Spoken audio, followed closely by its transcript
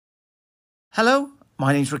Hello,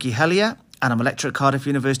 my name's Ricky Hellier, and I'm a lecturer at Cardiff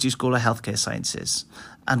University School of Healthcare Sciences.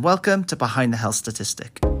 And welcome to Behind the Health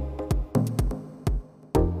Statistic.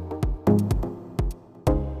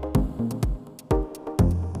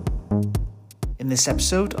 In this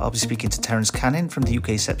episode, I'll be speaking to Terence Canning from the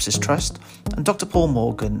UK Sepsis Trust and Dr. Paul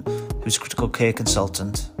Morgan, who's a critical care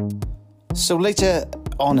consultant. So later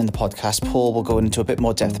on in the podcast, Paul will go into a bit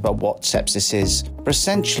more depth about what sepsis is. But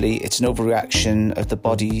essentially, it's an overreaction of the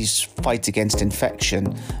body's fight against infection.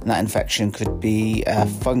 And that infection could be a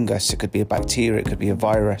fungus, it could be a bacteria, it could be a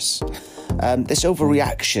virus. This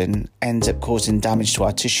overreaction ends up causing damage to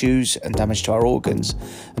our tissues and damage to our organs.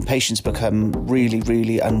 And patients become really,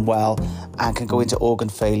 really unwell and can go into organ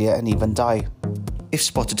failure and even die. If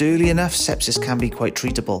spotted early enough, sepsis can be quite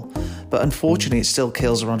treatable, but unfortunately it still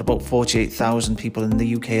kills around about 48,000 people in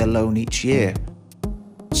the UK alone each year.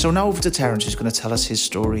 So now over to Terence, who's going to tell us his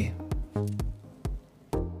story.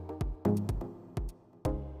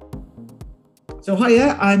 So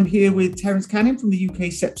hiya, I'm here with Terence Canning from the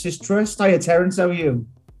UK Sepsis Trust. Hiya Terence, how are you?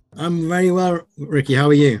 I'm very well, Ricky, how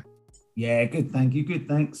are you? Yeah, good, thank you, good,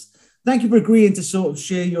 thanks. Thank you for agreeing to sort of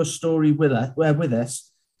share your story with us.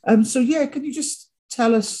 Can you just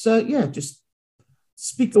tell us, just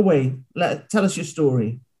speak away. Tell us your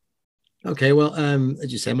story. Okay, well,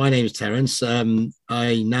 as you say, my name is Terence.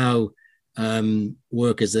 I now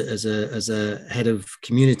work as a head of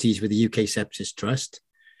communities with the UK Sepsis Trust.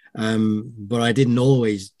 But I didn't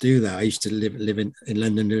always do that. I used to live in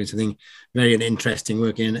London doing something very interesting,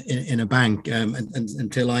 working in a bank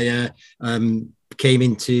until I came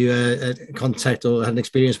into contact or had an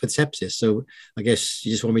experience with sepsis. So I guess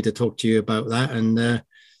you just want me to talk to you about that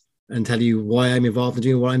and tell you why I'm involved in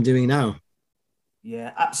doing what I'm doing now.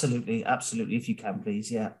 Yeah, absolutely. If you can,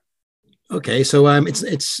 please. Yeah. Okay, so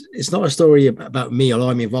it's not a story about me, although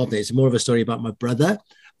I'm involved in it. It's more of a story about my brother.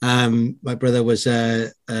 My brother was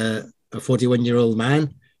a 41-year-old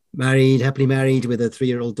man, happily married with a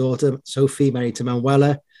 3-year-old daughter, Sophie, married to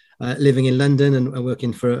Manuela. Living in London and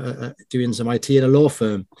working for doing some IT at a law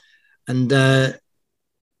firm, and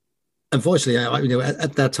unfortunately,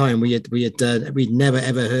 at that time we'd never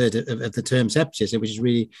ever heard of the term sepsis, which is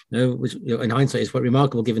really, in hindsight, is quite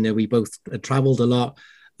remarkable given that we both travelled a lot.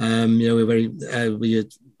 We were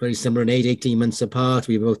very similar in age, 18 months apart.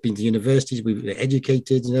 We've both been to universities, we were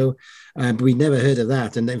educated, but we'd never heard of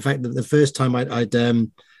that. And in fact, the first time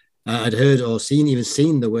I'd heard or seen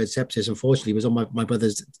the word sepsis, unfortunately, was on my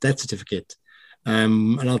brother's death certificate.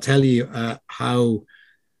 And I'll tell you how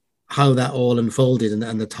that all unfolded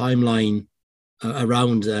and the timeline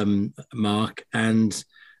around Mark. And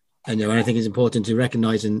I think it's important to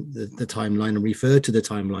recognise the timeline and refer to the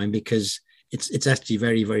timeline because it's actually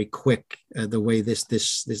very, very quick the way this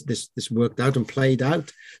worked out and played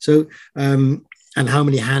out. So. And how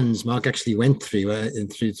many hands Mark actually went through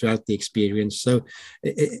throughout the experience. So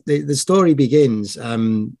the story begins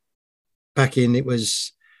back in, it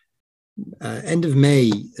was end of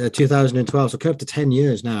May 2012, so coming up to 10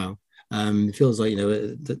 years now. It feels like,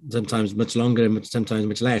 sometimes much longer and sometimes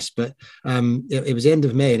much less, but it was the end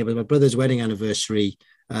of May and it was my brother's wedding anniversary.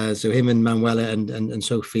 So him and Manuela and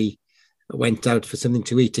Sophie went out for something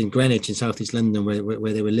to eat in Greenwich in Southeast London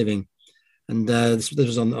where they were living. And this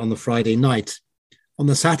was on the Friday night. On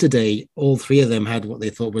the Saturday, all three of them had what they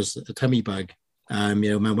thought was a tummy bug.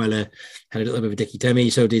 Manuela had a little bit of a dicky tummy,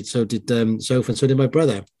 so did Sophie, and so did my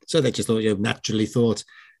brother. So they just naturally thought,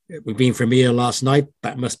 we've been for a meal last night,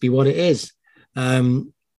 that must be what it is.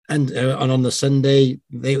 And on the Sunday,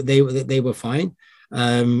 they were fine.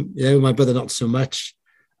 My brother not so much.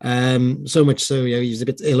 So much so, he was a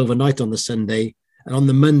bit ill overnight on the Sunday. And on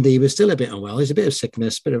the Monday, he was still a bit unwell. There's a bit of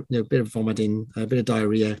sickness, bit of vomiting, a bit of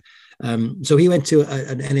diarrhea. So he went to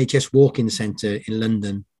an NHS walk-in centre in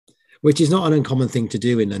London, which is not an uncommon thing to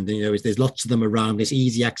do in London. There's lots of them around. There's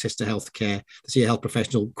easy access to healthcare, to see a health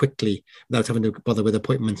professional quickly without having to bother with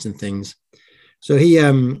appointments and things. So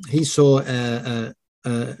he saw a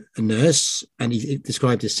nurse and he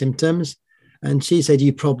described his symptoms. And she said,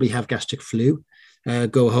 you probably have gastric flu.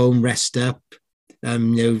 Go home, rest up.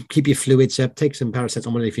 Keep your fluids up, take some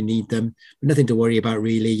paracetamol if you need them, but nothing to worry about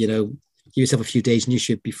really, give yourself a few days and you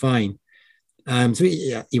should be fine. So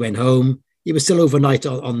he went home. He was still overnight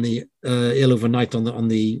on the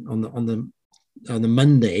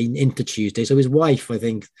Monday into Tuesday. So his wife, I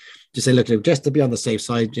think, just said, look, just to be on the safe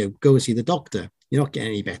side, go and see the doctor. You're not getting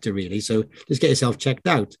any better really. So just get yourself checked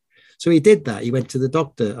out. So he did that. He went to the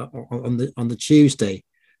doctor on the Tuesday,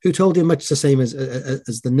 who told him much the same as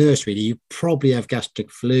the nurse, really. You probably have gastric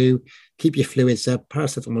flu. Keep your fluids up,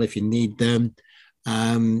 paracetamol if you need them.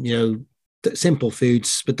 simple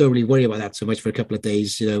foods, but don't really worry about that so much for a couple of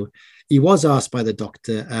days. He was asked by the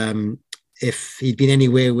doctor if he'd been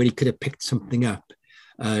anywhere where he could have picked something up,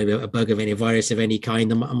 a bug of any virus of any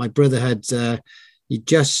kind. And my brother he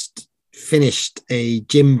just finished a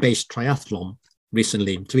gym-based triathlon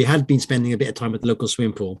recently. So he had been spending a bit of time at the local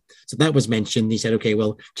swimming pool. So that was mentioned. He said, okay,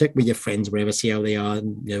 well, check with your friends, wherever, see how they are,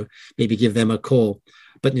 and, maybe give them a call.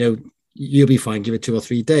 But, you'll be fine. Give it 2 or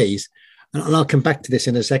 3 days. And I'll come back to this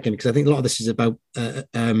in a second, because I think a lot of this is about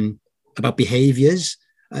behaviors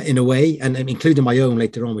in a way, and including my own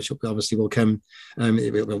later on, which obviously will come,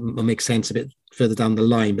 it will make sense a bit further down the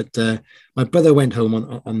line. But my brother went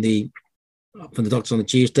home from the doctor on the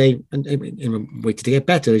Tuesday and waited to get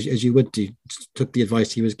better, as you would do, took the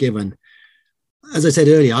advice he was given. As I said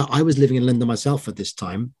earlier, I was living in London myself at this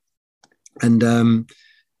time. And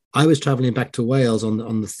I was traveling back to Wales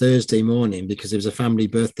on the Thursday morning because there was a family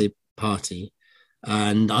birthday party.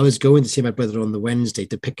 And I was going to see my brother on the Wednesday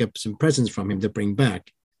to pick up some presents from him to bring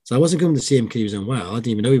back. So I wasn't going to see him because he was unwell. I didn't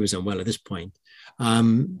even know he was unwell at this point.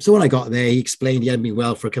 So when I got there, he explained he hadn't been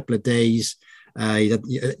well for a couple of days. He had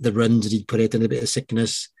the runs that he'd put it, and a bit of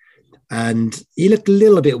sickness, and he looked a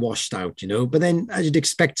little bit washed out, but then, as you'd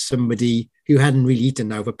expect, somebody who hadn't really eaten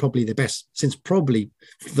now for probably the best since probably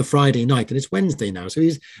the Friday night, and it's Wednesday now, so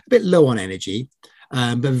he's a bit low on energy,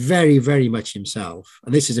 but very, very much himself.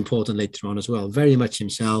 And this is important later on as well, very much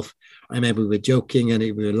himself. I remember we were joking and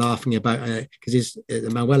we were laughing about, because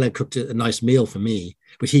Manuel had cooked a nice meal for me,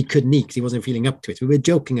 which he couldn't eat because he wasn't feeling up to it. We were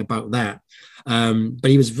joking about that.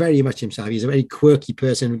 But he was very much himself. He's a very quirky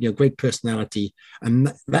person, great personality.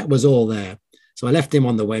 And that was all there. So I left him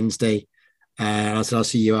on the Wednesday. And I said, I'll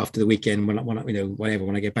see you after the weekend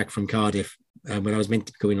when I get back from Cardiff, when I was meant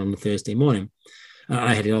to go in on the Thursday morning.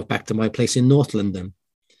 I headed off back to my place in North London.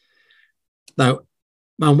 Now,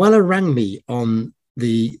 Manuela rang me on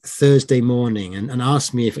the Thursday morning and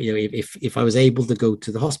asked me if I was able to go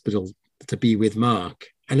to the hospital to be with Mark.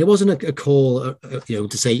 And it wasn't a call,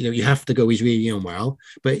 to say, you have to go, he's really unwell.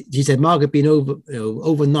 But he said Mark had been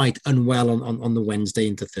overnight unwell on the Wednesday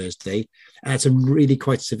into Thursday, and had some really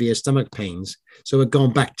quite severe stomach pains. So had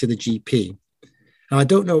gone back to the GP. Now, I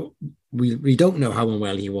don't know, we don't know how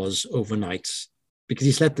unwell he was overnight, because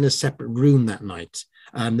he slept in a separate room that night.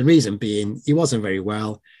 The reason being, he wasn't very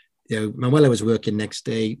well. Manuela was working next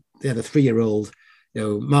day. They had a 3-year-old,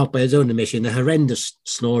 Mark, by his own admission, a horrendous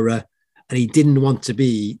snorer, and he didn't want to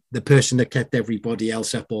be the person that kept everybody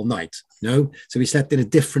else up all night. So he slept in a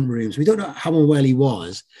different room. So we don't know how unwell he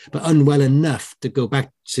was, but unwell enough to go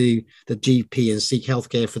back to the GP and seek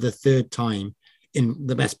healthcare for the 3rd time in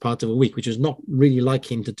the best part of a week, which was not really like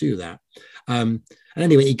him to do that. And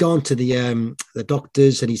anyway, he'd gone to the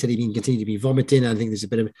doctors, and he said he'd continued to be vomiting. I think there's a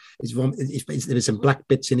bit of there was some black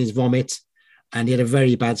bits in his vomit, and he had a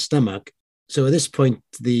very bad stomach. So at this point,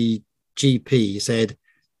 the GP said,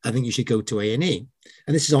 I think you should go to A&E.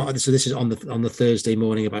 And this is on the Thursday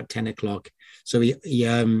morning about 10 o'clock. So he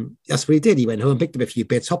that's what he did. He went home, picked up a few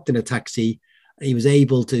bits, hopped in a taxi, and he was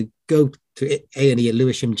able to go to A&E at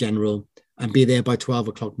Lewisham General and be there by 12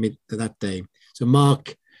 o'clock that day. So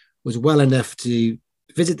Mark was well enough to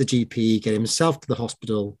visit the GP, get himself to the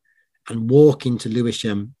hospital, and walk into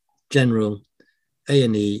Lewisham General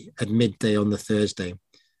A&E at midday on the Thursday.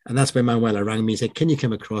 And that's when Manuela rang me and said, can you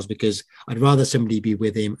come across? Because I'd rather somebody be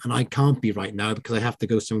with him, and I can't be right now because I have to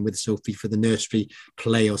go somewhere with Sophie for the nursery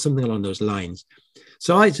play or something along those lines.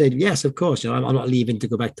 So I said, yes, of course. I'm not leaving to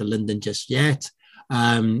go back to London just yet.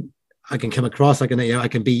 I can come across, I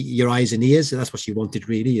can be your eyes and ears. And that's what she wanted,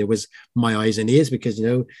 really. It was my eyes and ears, because,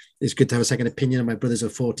 it's good to have a second opinion. My brother's a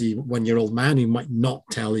 41-year-old man who might not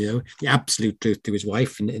tell, the absolute truth to his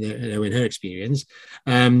wife in her experience.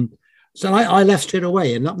 So I left straight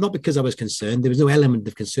away, and not because I was concerned. There was no element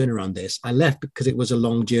of concern around this. I left because it was a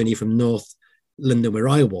long journey from North London, where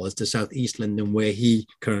I was, to South East London, where he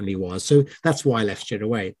currently was. So that's why I left straight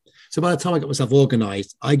away. So by the time I got myself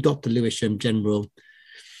organised, I got to Lewisham General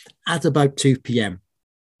at about 2 p.m.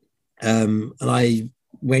 And I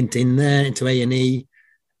went in there into A&E.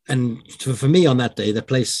 And for me on that day, the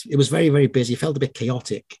place, it was very, very busy, felt a bit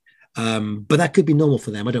chaotic. But that could be normal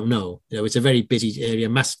for them. I don't know. It's a very busy area,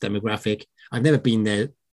 massive demographic. I've never been there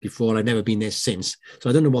before. I've never been there since. So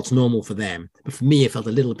I don't know what's normal for them. But for me, it felt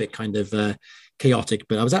a little bit kind of chaotic.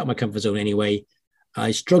 But I was out of my comfort zone anyway.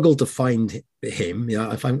 I struggled to find him.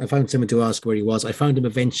 I found someone to ask where he was. I found him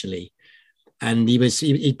eventually. And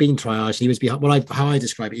he'd been triaged. He was behind, how I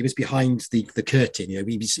describe it, he was behind the curtain,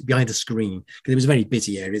 he was behind the screen, because it was a very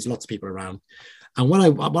busy area. There's lots of people around. And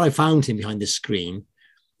when I found him behind the screen,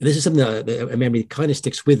 and this is something that a memory kind of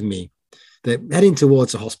sticks with me, that heading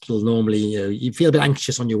towards the hospital, normally, you feel a bit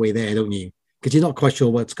anxious on your way there, don't you? because you're not quite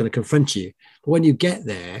sure what's going to confront you. But when you get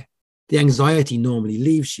there, the anxiety normally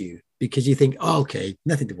leaves you because you think, oh, okay,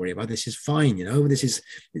 nothing to worry about. This is fine. This is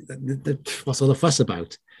what's all the fuss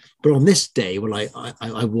about. But on this day, when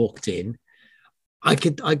I walked in, I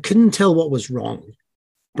couldn't tell what was wrong,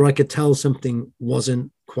 but I could tell something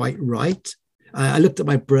wasn't quite right. I looked at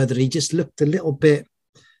my brother. He just looked a little bit.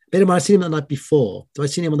 I'd seen him the night before. So I'd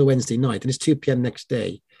seen him on the Wednesday night, and it's 2 p.m. next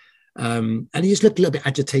day. And he just looked a little bit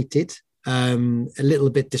agitated, a little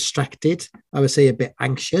bit distracted. I would say a bit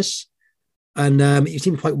anxious. And he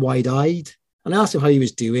seemed quite wide-eyed. And I asked him how he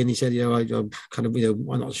was doing. He said, I'm kind of,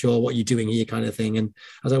 I'm not sure what you're doing here kind of thing. And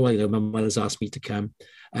I was like, well, my mother's asked me to come.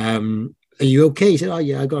 Are you okay? He said, oh,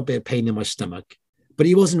 yeah, I got a bit of pain in my stomach. But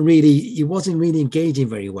he wasn't really engaging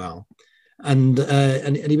very well. And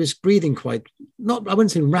he was breathing quite, not, I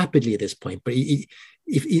wouldn't say rapidly at this point, but he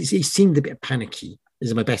seemed a bit panicky. This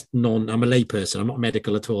is my best I'm a lay person. I'm not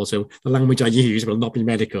medical at all. So the language I use will not be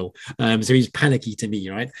medical. So he's panicky to me,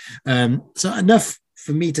 right? So enough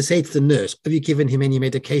for me to say to the nurse, have you given him any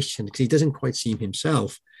medication? Because he doesn't quite seem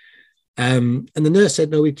himself. And the nurse said,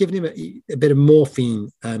 no, we've given him a bit of morphine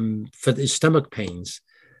for his stomach pains.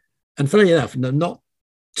 And funnily enough, not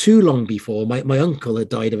too long before, my uncle had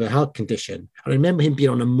died of a heart condition. I remember him being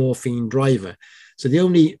on a morphine driver. So the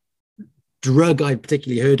only drug I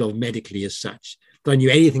particularly heard of medically as such that I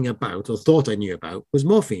knew anything about or thought I knew about was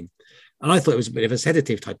morphine. And I thought it was a bit of a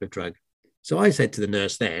sedative type of drug. So I said to the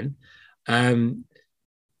nurse then, I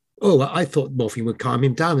thought morphine would calm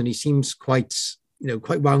him down, and he seems quite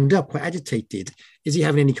wound up, quite agitated. Is he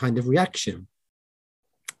having any kind of reaction?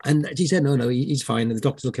 And she said, no, he's fine. And the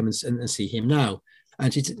doctors will come and see him now.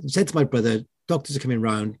 And she said to my brother, doctors are coming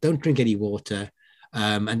round, don't drink any water.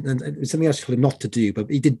 And something else she told him not to do, but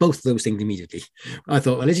he did both of those things immediately. I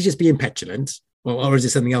thought, well, is he just being petulant? Or is there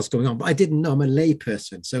something else going on? But I didn't know. I'm a lay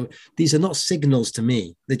person. So these are not signals to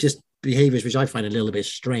me. They're just behaviors which I find a little bit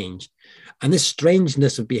strange. And this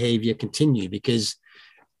strangeness of behavior continued because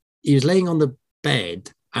he was laying on the bed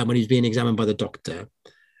and when he was being examined by the doctor,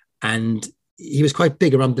 and he was quite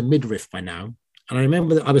big around the midriff by now. And I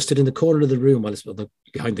remember that I was stood in the corner of the room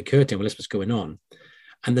behind the curtain while this was going on.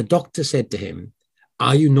 And the doctor said to him,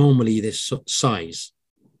 are you normally this size?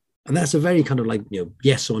 And that's a very kind of like,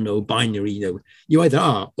 yes or no binary, you either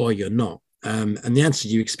are or you're not. And the answer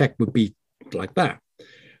you expect would be like that.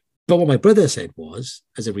 But what my brother said was,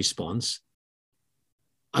 as a response,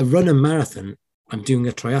 I run a marathon, I'm doing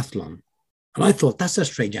a triathlon. And I thought that's a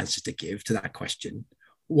strange answer to give to that question.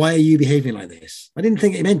 Why are you behaving like this? I didn't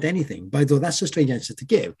think it meant anything, but I thought that's a strange answer to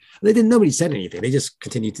give. And nobody said anything. They just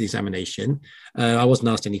continued the examination. I wasn't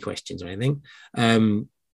asked any questions or anything.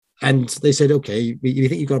 And they said, okay, we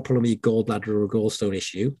think you've got a problem with your gallbladder or a gallstone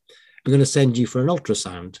issue. We're going to send you for an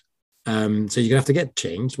ultrasound. So you're going to have to get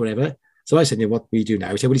changed, whatever. So I said, what we do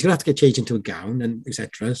now? He said, well, he's going to have to get changed into a gown and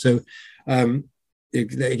etc. So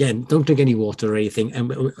again, don't drink any water or anything.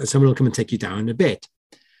 And someone will come and take you down in a bit.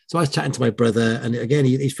 So I was chatting to my brother, and again,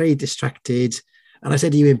 he's very distracted. And I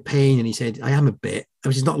said, are you in pain? And he said, I am a bit,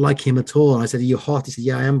 which is not like him at all. And I said, are you hot? He said,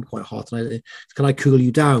 yeah, I am quite hot. And I said, can I cool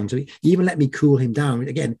you down? So he even let me cool him down.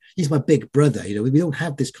 Again, he's my big brother. We don't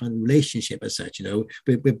have this kind of relationship as such,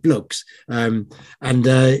 we're blokes. He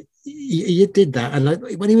did that.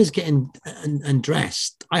 And when he was getting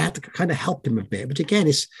undressed, I had to kind of help him a bit, which again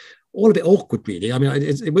is all a bit awkward, really. I mean,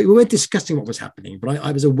 we weren't discussing what was happening, but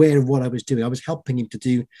I was aware of what I was doing. I was helping him to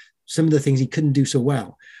do some of the things he couldn't do so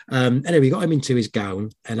well. Anyway, we got him into his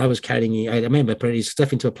gown, and I was carrying, I remember putting his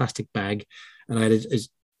stuff into a plastic bag, and I had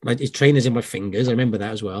his trainers in my fingers. I remember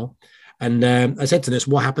that as well. And I said to the nurse,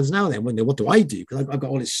 what happens now then? What do I do? Because I've got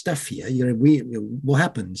all this stuff here. What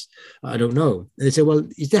happens? I don't know. And they said, well,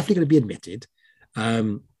 he's definitely going to be admitted.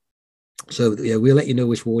 So we'll let you know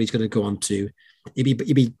which ward he's going to go on to. He'll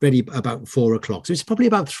be ready about 4 o'clock. So it's probably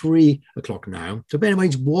about 3 o'clock now. So bear in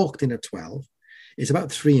mind, he's walked in at 12. It's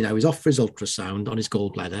about 3 now. He's off for his ultrasound on his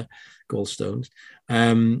gallbladder, gallstones.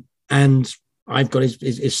 And I've got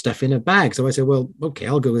his stuff in a bag. So I said, well, okay,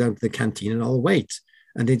 I'll go down to the canteen and I'll wait.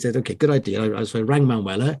 And they said, okay, good idea. So I rang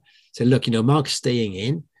Manuela, said, look, Mark's staying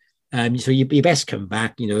in. So you best come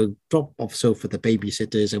back, drop off so for the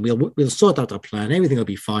babysitters, and we'll sort out our plan. Everything will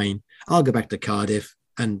be fine. I'll go back to Cardiff,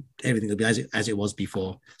 and everything will be as it was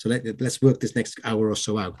before. So let's work this next hour or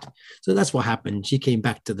so out. So that's what happened. She came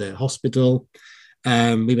back to the hospital.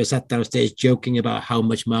 We were sat downstairs joking about how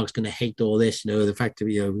much Mark's going to hate all this, the fact that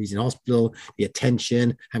he's in hospital, the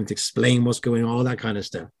attention, having to explain what's going on, all that kind of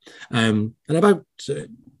stuff. And about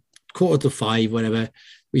 4:45, whatever,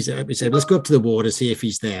 we said, let's go up to the ward and see if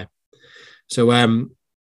he's there. So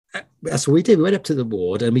that's what we did. We went up to the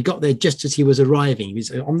ward and we got there just as he was arriving. He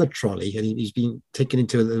was on the trolley and he's been taken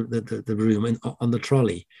into the room and on the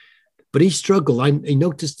trolley. But he struggled. He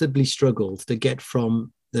noticeably struggled to get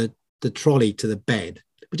from the trolley to the bed,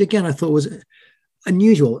 which again I thought was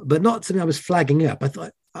unusual, but not something I was flagging up. I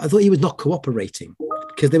thought he was not cooperating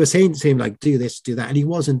because they were saying to him like, do this, do that, and he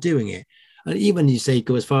wasn't doing it. And even you say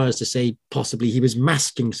go as far as to say possibly he was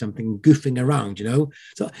masking something, goofing around, you know.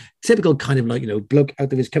 So typical kind of like, you know, bloke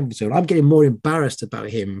out of his comfort zone. I'm getting more embarrassed about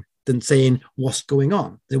him than saying what's going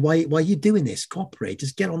on. Why are you doing this? Cooperate,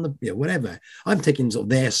 just get on the, you know, whatever. I'm taking sort of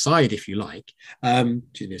their side, if you like.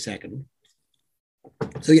 Excuse me a second.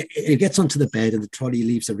 So yeah, it gets onto the bed and the trolley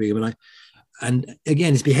leaves the room, and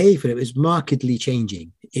again, his behaviour was markedly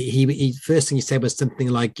changing. He first thing he said was something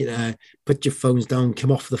like, "Put your phones down,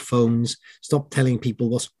 come off the phones, stop telling people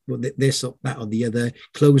what's this or that or the other,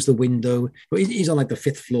 close the window." But he's on like the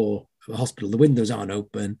 5th floor of the hospital. The windows aren't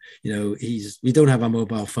open. You know, we don't have our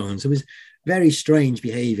mobile phones. It was very strange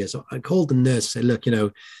behaviour. So I called the nurse, said, "Look, you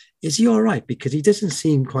know, is he all right? Because he doesn't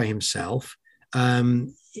seem quite himself." I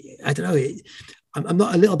don't know. I'm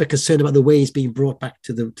not a little bit concerned about the way he's being brought back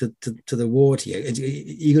to the ward here. Are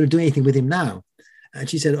you going to do anything with him now? And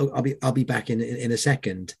she said, "Oh, I'll be back in a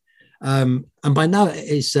second." And by now,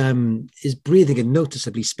 his breathing had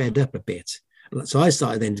noticeably sped up a bit. So I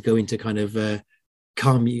started then to go into kind of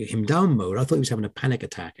calm him down mode. I thought he was having a panic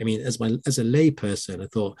attack. I mean, as a lay person, I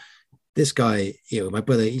thought this guy, you know, my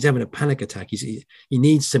brother, he's having a panic attack. He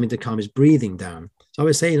needs something to calm his breathing down. So I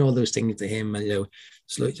was saying all those things to him, and, you know,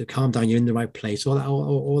 slow to calm down, you're in the right place,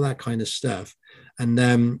 all that kind of stuff. And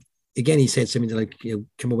again, he said something like, you know,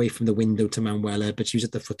 come away from the window to Manuela, but she was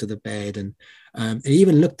at the foot of the bed. And he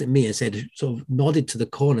even looked at me and said, sort of nodded to the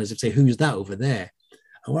corners and say, "Who's that over there?"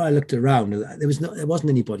 And when I looked around, there wasn't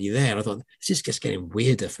anybody there. And I thought, this is just getting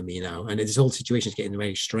weirder for me now. And this whole situation is getting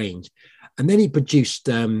very strange. And then he produced,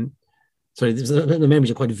 the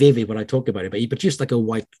memories are quite vivid when I talk about it, but he produced like a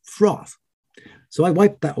white froth. So I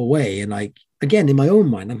wiped that away, and like, again, in my own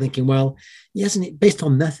mind, I'm thinking, well, he hasn't, based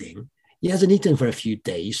on nothing, he hasn't eaten for a few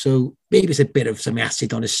days, so maybe it's a bit of some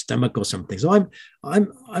acid on his stomach or something. So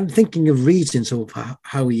I'm thinking of reasons of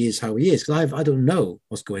how he is, because I don't know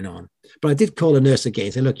what's going on. But I did call a nurse again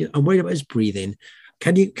and say, "Look, I'm worried about his breathing.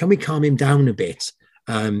 Can we calm him down a bit?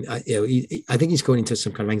 I think he's going into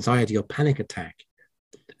some kind of anxiety or panic attack."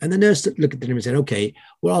 And the nurse looked at him and said, "Okay,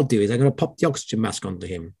 what I'll do is I'm going to pop the oxygen mask onto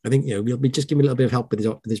him. I think, you know, we'll just give him a little bit of help with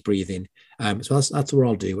his breathing. So that's what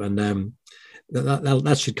I'll do. And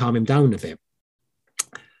that should calm him down a bit."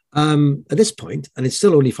 At this point, and it's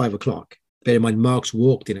still only 5 o'clock, bear in mind, Mark's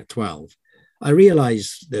walked in at 12. I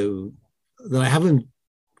realised, though, that I haven't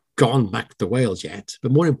gone back to Wales yet.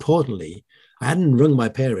 But more importantly, I hadn't rung my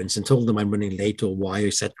parents and told them I'm running late or why,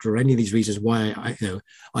 etc., or any of these reasons why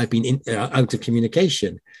I've been out of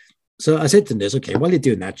communication. So I said to the nurse, "Okay, while you're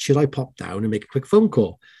doing that, should I pop down and make a quick phone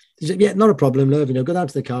call?" She said, "Yeah, not a problem, love. You know, go down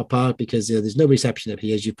to the car park because there's no reception up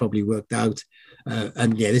here, as you've probably worked out.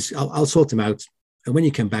 And yeah, I'll sort them out. And when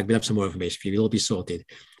you come back, we'll have some more information for you. It'll all be sorted."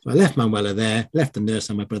 So I left Manuela there, left the nurse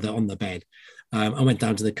and my brother on the bed. I went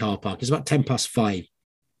down to the car park. It's about 5:10.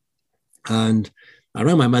 And I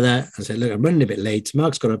rang my mother and said, "Look, I'm running a bit late.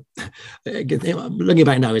 Mark's got looking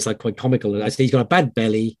back now, it's like quite comical. I said, he's got a bad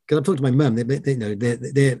belly." Because I've talked to my mum,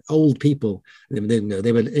 they're old people.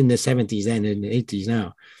 They were in their 70s then, in the 80s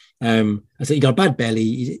now. I said, "He got a bad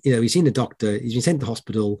belly. He's seen the doctor. He's been sent to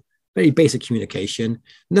hospital. Very basic communication.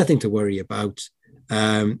 Nothing to worry about.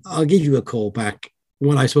 I'll give you a call back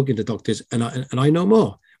when I've spoken to doctors and I know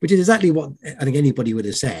more," which is exactly what I think anybody would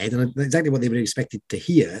have said, and exactly what they would have expected to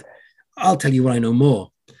hear. "I'll tell you when I know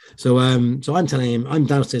more." So I'm telling him, I'm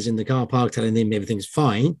downstairs in the car park telling him everything's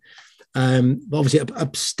fine. But obviously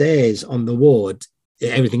upstairs on the ward,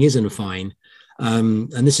 everything isn't fine.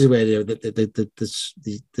 And this is where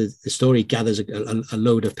the story gathers a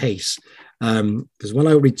load of pace. Because when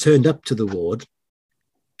I returned up to the ward,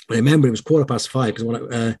 I remember it was 5:15. Because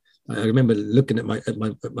when I remember looking at my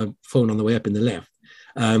phone on the way up in the lift,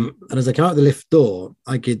 and as I came out the lift door,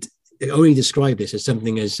 I could only describe this as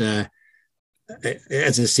something as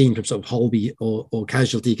a scene from sort of Holby or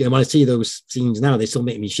Casualty. And when I see those scenes now, they still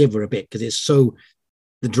make me shiver a bit because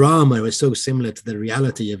the drama is so similar to the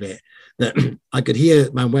reality of it that I could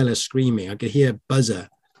hear Manuela screaming. I could hear a buzzer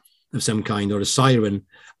of some kind or a siren.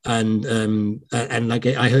 And like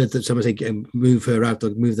I heard that someone say, "Move her out,"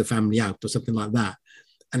 or "Move the family out," or something like that.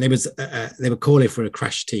 And they were calling for a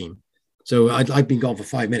crash team. So I'd been gone for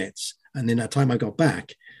 5 minutes. And then by the time I got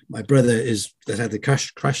back, my brother has had the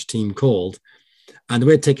crash team called, and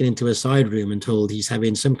we're taken into a side room and told he's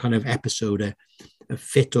having some kind of episode, a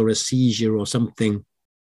fit or a seizure or something.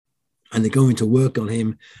 and they're going to work on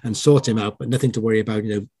him and sort him out, but nothing to worry about.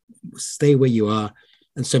 Stay where you are,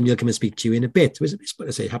 and somebody will come and speak to you in a bit. It was,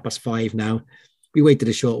 let's say, 5:30 now. We waited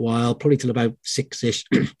a short while, probably till about 6ish,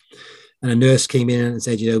 and a nurse came in and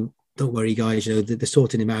said, don't worry, guys. They're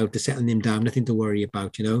sorting him out, they're settling him down. Nothing to worry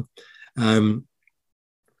about. Somebody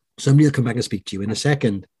will come back and speak to you in a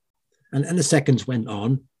second. And the seconds went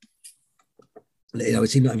on. It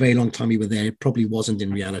seemed like a very long time we were there. It probably wasn't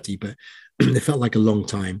in reality, but it felt like a long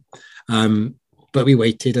time. But we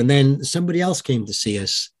waited, and then somebody else came to see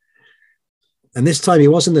us. And this time, it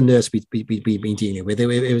wasn't the nurse we'd been dealing with.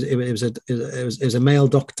 It was a male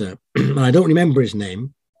doctor, and I don't remember his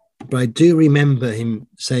name, but I do remember him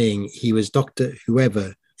saying he was Dr.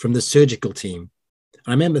 whoever from the surgical team.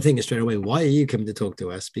 I remember thinking straight away, why are you coming to talk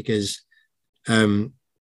to us? Because my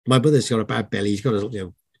brother's got a bad belly. He's got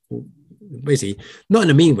a, basically, not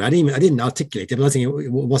in a mean way. I didn't articulate it, but I was thinking,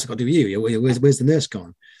 what's it got to do with you? Where's the nurse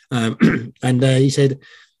gone? And he said,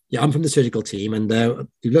 yeah, I'm from the surgical team, and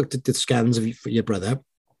you looked at the scans of your brother,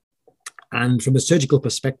 and from a surgical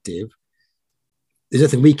perspective, there's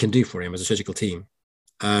nothing we can do for him as a surgical team.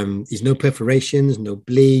 There's no perforations, no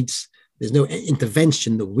bleeds. There's no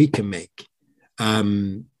intervention that we can make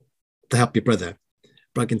to help your brother.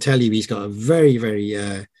 But I can tell you, he's got a very, very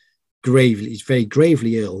he's very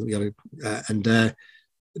gravely ill, and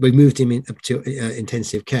we moved him up to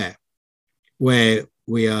intensive care, where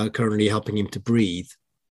we are currently helping him to breathe.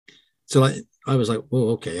 So I was like, oh,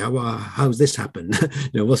 okay, how's this happened?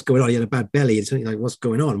 What's going on? He had a bad belly. And something like, what's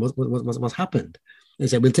going on? What's happened? They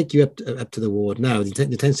said, we'll take you up to the ward now. The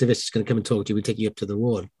intensivist is going to come and talk to you. We'll take you up to the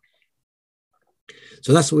ward.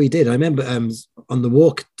 So that's what we did. I remember on the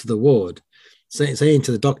walk to the ward, saying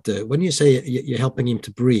to the doctor, when you say you're helping him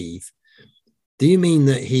to breathe, do you mean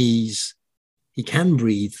that he can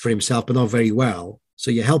breathe for himself, but not very well?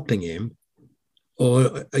 So you're helping him,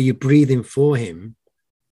 or are you breathing for him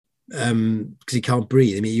because he can't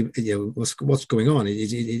breathe? I mean, what's going on?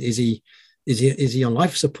 Is he on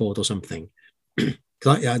life support or something?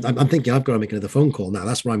 I'm thinking I've got to make another phone call now.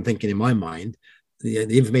 That's what I'm thinking in my mind.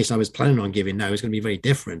 The information I was planning on giving now is going to be very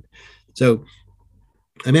different. So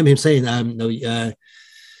I remember him saying, no,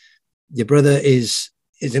 your brother is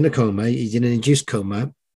in a coma. He's in an induced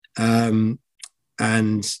coma, and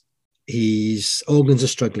his organs are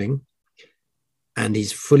struggling, and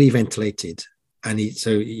he's fully ventilated. And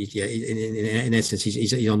in essence,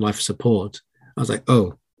 he's on life support. I was like,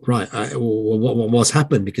 oh, right. What's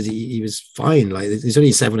happened? Because he was fine. Like, it's only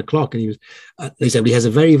 7:00, and he was. They said he has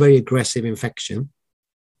a very, very aggressive infection.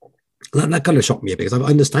 That kind of shocked me a bit, because I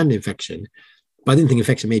understand infection, but I didn't think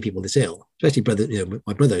infection made people this ill. Especially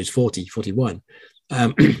my brother who's 41.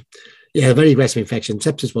 Yeah, very aggressive infection.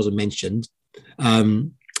 Sepsis wasn't mentioned,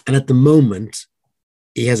 and at the moment,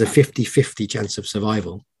 he has a 50-50 chance of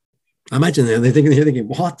survival. I imagine they're thinking,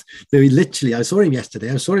 what? No, I saw him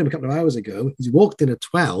yesterday. I saw him a couple of hours ago. He's walked in at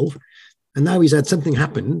 12, and now he's had something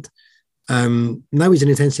happened. Now he's in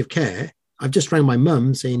intensive care. I've just rang my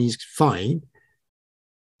mum saying he's fine.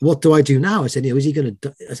 What do I do now? I said, is he going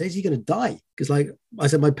to? I said, is he going to die? Because, I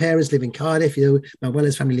said, my parents live in Cardiff. My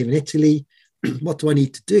Wellers family live in Italy. What do I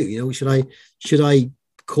need to do? Should I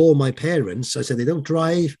call my parents? I said, they don't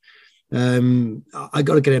drive. I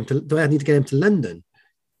got to get him to. Do I need to get him to London?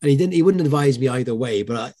 And he wouldn't advise me either way,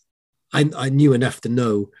 but I knew enough to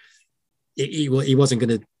know he wasn't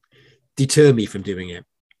going to deter me from doing it.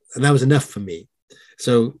 And that was enough for me.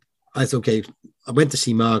 So I thought, okay, I went to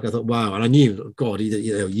see Mark. I thought, wow. And I knew, God,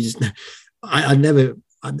 I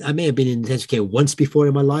may have been in intensive care once before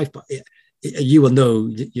in my life, but you will know,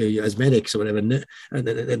 as medics or whatever,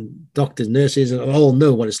 and doctors, nurses, all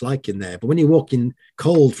know what it's like in there. But when you walk in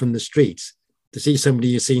cold from the streets to see somebody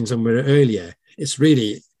you've seen somewhere earlier, it's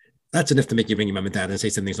really, that's enough to make you ring your mum and dad and say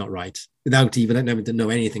something's not right without even having to know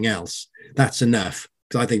anything else. That's enough.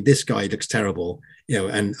 Because I think this guy looks terrible,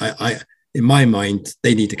 and I in my mind,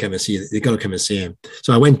 they need to come and see it. They've got to come and see him.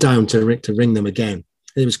 So I went down to ring them again.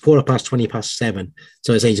 It was 7:15.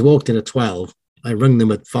 So I say he's walked in at 12. I rung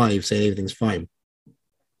them at 5, saying everything's fine.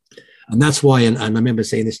 And that's why, and I remember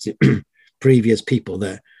saying this to previous people,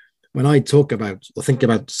 that when I talk about or think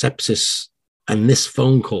about sepsis and this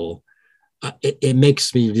phone call, it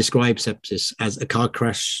makes me describe sepsis as a car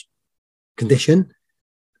crash condition,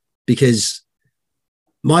 because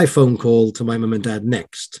my phone call to my mum and dad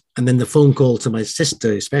next, and then the phone call to my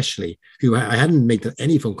sister especially, who I hadn't made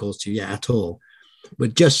any phone calls to yet at all, were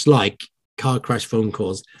just like car crash phone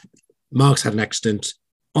calls. Mark's had an accident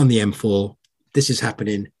on the M4. This is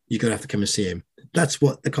happening. You're going to have to come and see him. That's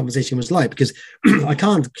what the conversation was like, because I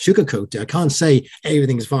can't sugarcoat it. I can't say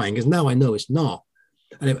everything's fine, because now I know it's not.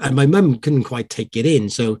 And my mum couldn't quite take it in.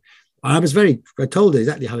 So I told her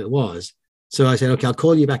exactly how it was. So I said, okay, I'll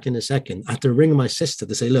call you back in a second. I had to ring my sister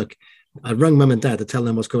to say, look, I rung mum and dad to tell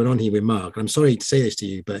them what's going on here with Mark. I'm sorry to say this to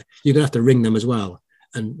you, but you're going to have to ring them as well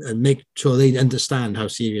and make sure they understand how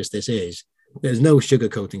serious this is. There's no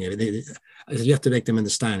sugarcoating it. I said, you have to make them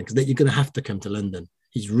understand because you're going to have to come to London.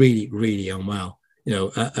 He's really, really unwell.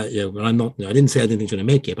 And I'm not, I didn't say I didn't think he's going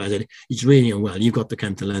to make it, but I said, he's really unwell. You've got to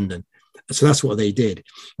come to London. So that's what they did.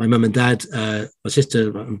 My mum and dad, my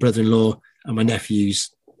sister, my brother-in-law, and my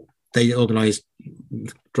nephews, they organised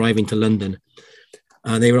driving to London.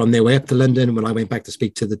 They were on their way up to London when I went back to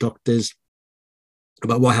speak to the doctors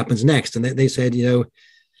about what happens next. And they said,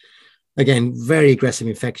 again, very aggressive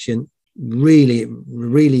infection, really,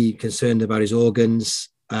 really concerned about his organs.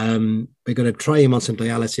 We're going to try him on some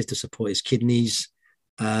dialysis to support his kidneys.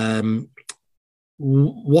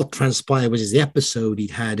 What transpired was the episode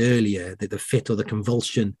he'd had earlier, the fit or the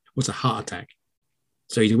convulsion, was a heart attack.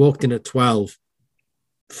 So he walked in at 12,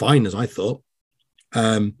 fine as I thought.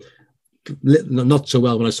 Not so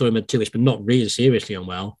well when I saw him at 2ish, but not really seriously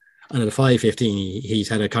unwell. And at 5:15, he's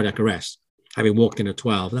had a cardiac arrest, having walked in at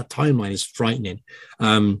 12. That timeline is frightening.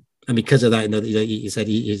 And because of that, he said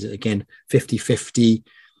he is, again, 50-50.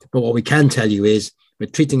 But what we can tell you is we're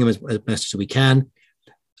treating him as best as we can.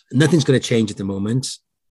 Nothing's going to change at the moment.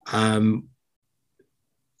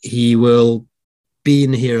 He will be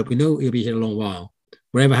in here. We know he'll be here a long while.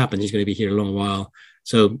 Whatever happens, he's going to be here a long while.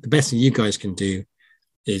 So the best thing you guys can do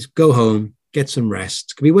is go home, get some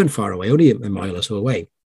rest. We weren't far away, only a mile or so away.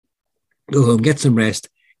 Go home, get some rest,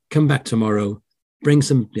 come back tomorrow, bring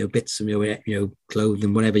some bits of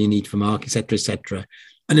clothing, whatever you need for Mark, etc., etc.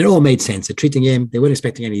 And it all made sense. They're treating him. They weren't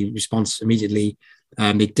expecting any response immediately.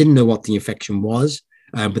 They didn't know what the infection was.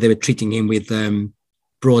 But they were treating him with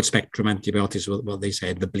broad spectrum antibiotics, what they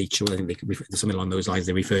said, the bleach, or I think they could refer, something along those lines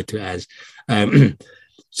they referred to it as.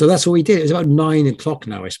 So that's what we did. It was about 9 o'clock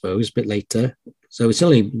now, I suppose, a bit later. So we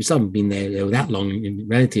still haven't been there that long,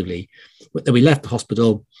 relatively. But then we left the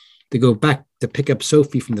hospital to go back to pick up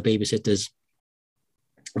Sophie from the babysitters.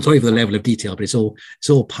 I'm sorry for the level of detail, but it's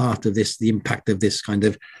all part of this, the impact of this kind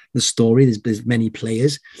of the story. There's many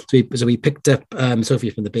players. So we picked up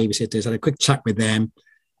Sophie from the babysitters, had a quick chat with them.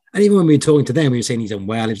 And even when we were talking to them, we were saying he's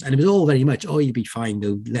unwell. And it was all very much, oh, you'll be fine,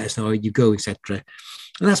 let us know how you go, etc.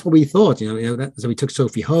 And that's what we thought, so we took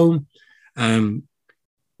Sophie home.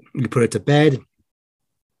 We put her to bed.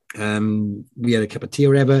 We had a cup of tea or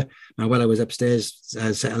whatever. While I was upstairs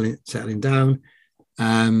settling down,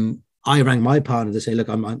 I rang my partner to say, look,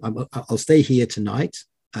 I'll stay here tonight,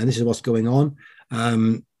 and this is what's going on.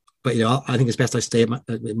 But I think it's best I stay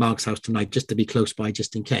at Mark's house tonight, just to be close by,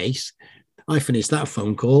 just in case. I finished that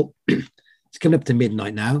phone call. It's coming up to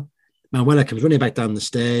midnight now. Manuela comes running back down the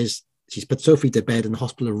stairs. She's put Sophie to bed, and the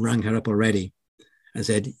hospital rang her up already and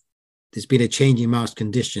said, there's been a change in Mark's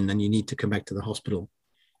condition and you need to come back to the hospital.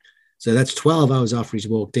 So that's 12 hours after he's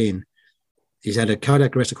walked in. He's had a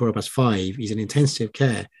cardiac arrest at 5:15. He's in intensive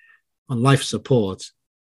care on life support.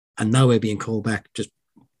 And now we're being called back just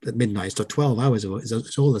at midnight. So 12 hours,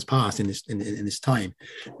 it's all that's passed in this time.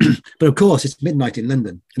 But of course, it's midnight in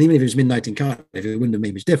London. And even if it was midnight in Cardiff, it wouldn't have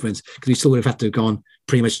made much difference because we still would have had to have gone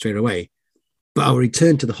pretty much straight away. But our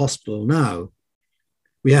return to the hospital now,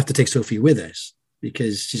 we have to take Sophie with us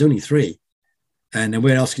because she's only 3. And then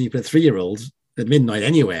where else can you put a 3-year-old at midnight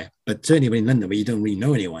anywhere? But certainly in London where you don't really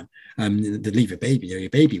know anyone to leave your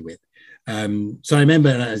baby with. So I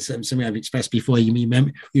remember something I've expressed before, you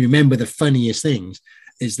remember the funniest things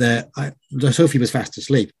is that Sophie was fast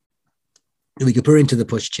asleep. And we could put her into the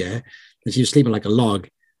pushchair and she was sleeping like a log.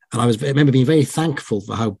 And I remember being very thankful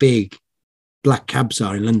for how big black cabs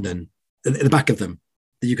are in London, at the back of them,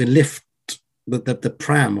 that you can lift the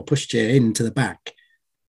pram or pushchair into the back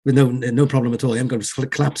with no problem at all. You haven't got to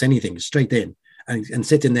collapse anything, straight in and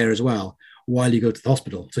sit in there as well while you go to the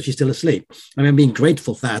hospital. So she's still asleep. I remember being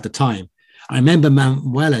grateful for that at the time. I remember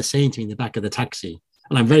Manuela saying to me in the back of the taxi,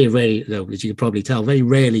 and I'm very rarely, as you can probably tell, very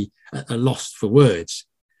rarely lost for words.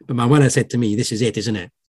 But Manuela said to me, "This is it, isn't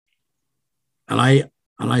it?" And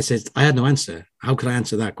I said, I had no answer. How could I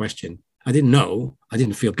answer that question? I didn't know. I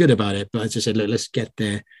didn't feel good about it. But I just said, look, let's get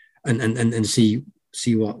there and see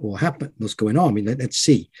what will happen, what's going on. I mean, let's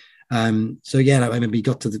see. So yeah, I remember we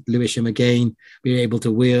got to the Lewisham again. We were able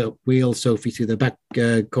to wheel Sophie through the back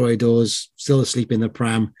corridors, still asleep in the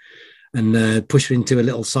pram, and push her into a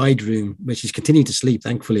little side room where she's continued to sleep,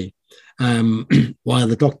 thankfully, while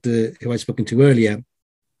the doctor who I'd spoken to earlier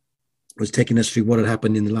was taking us through what had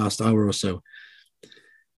happened in the last hour or so.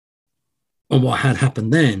 And what had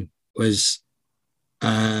happened then was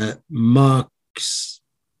Mark's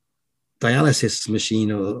dialysis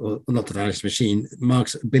machine, or not the dialysis machine,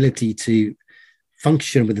 Mark's ability to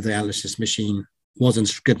function with the dialysis machine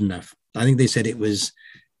wasn't good enough. I think they said it was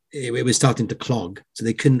starting to clog. So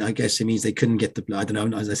they couldn't, I guess it means they couldn't get the blood. I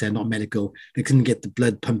don't know, as I said, not medical. They couldn't get the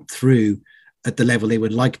blood pumped through at the level they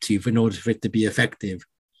would like to in order for it to be effective.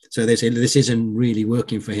 So they say this isn't really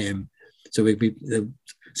working for him. So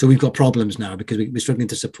we've got problems now because we're struggling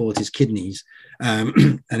to support his kidneys.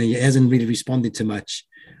 And he hasn't really responded to much.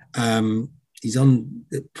 He's on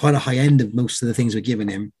quite a high end of most of the things we're giving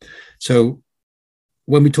him. So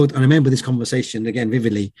when we talked, and I remember this conversation again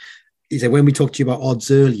vividly, he said, when we talked to you about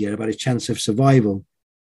odds earlier, about his chance of survival,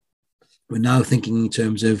 we're now thinking in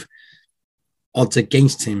terms of odds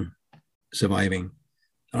against him surviving.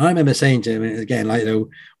 And I remember saying to him again, like,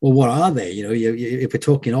 well, what are they? If we're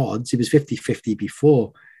talking odds, it was 50-50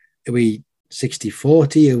 before. Are we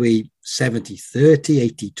 60-40? Are we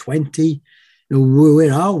 70-30, 80-20?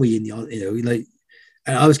 Where are we in the,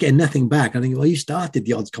 and I was getting nothing back. I think, well, you started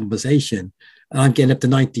the odds conversation. And I'm getting up to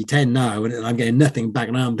 90-10 now, and I'm getting nothing back.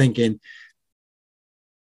 Now I'm thinking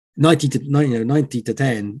 90 to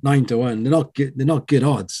 10, 9-1. They're not good. They're not good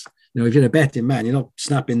odds. If you're a betting man, you're not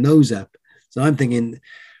snapping those up. So I'm thinking,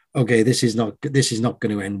 okay, this is not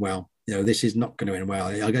going to end well. This is not going to end well.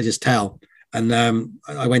 I can just tell. And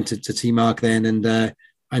I went to see Mark then, and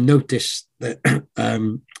I noticed that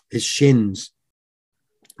his shins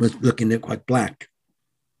was looking quite black.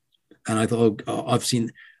 And I thought,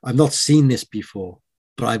 I've not seen this before,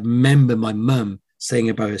 but I remember my mum saying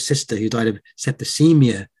about her sister who died of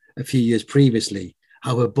septicemia a few years previously,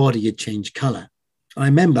 how her body had changed color. I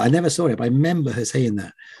never saw it, but I remember her saying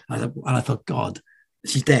that. And I thought, God,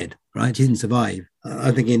 she's dead, right? She didn't survive.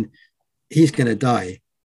 I'm thinking, he's going to die.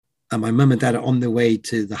 And my mum and dad are on their way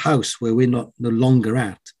to the house where we're no longer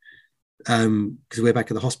at, because we're back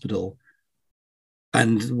at the hospital.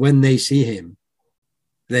 And when they see him,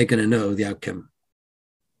 they're going to know the outcome.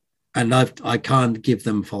 And I can't give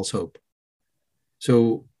them false hope.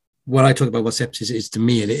 So when I talk about what sepsis is to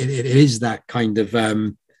me, it is that kind of,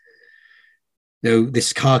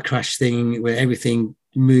 this car crash thing where everything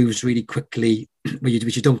moves really quickly,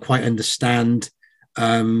 which you don't quite understand,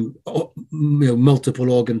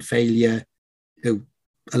 multiple organ failure,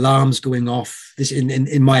 alarms going off. This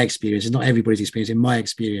in my experience, it's not everybody's experience, in my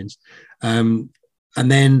experience. And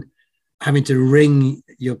then having to ring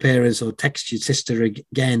your parents or text your sister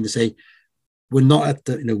again to say, we're not at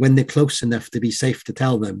the, when they're close enough to be safe to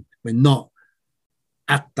tell them, we're not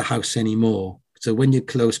at the house anymore. So when you're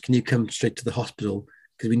close, can you come straight to the hospital?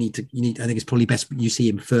 Because I think it's probably best you see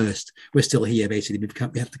him first. We're still here, basically.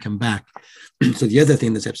 We have to come back. So the other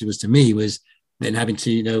thing that sepsis was to me was then having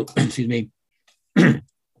to, excuse me,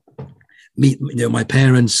 meet, my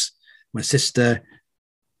parents, my sister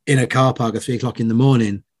in a car park at 3 o'clock in the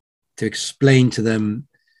morning to explain to them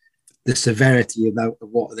the severity of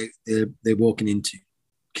what they're walking into.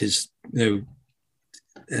 Because, and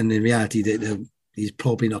in reality, he's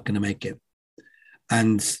probably not going to make it.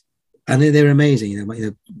 And they're amazing.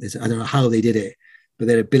 I don't know how they did it, but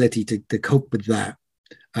their ability to cope with that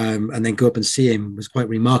and then go up and see him was quite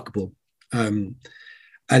remarkable. And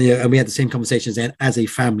we had the same conversations then as a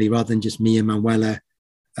family rather than just me and Manuela.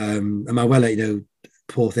 And Manuela,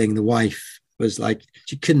 poor thing, the wife was like,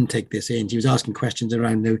 she couldn't take this in. She was asking questions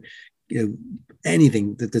around,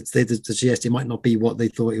 anything that suggest it might not be what they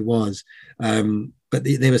thought it was. But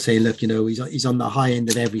they were saying, look, he's on the high end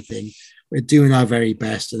of everything. We're doing our very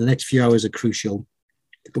best, and the next few hours are crucial,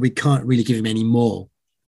 but we can't really give him any more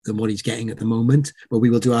than what he's getting at the moment, but we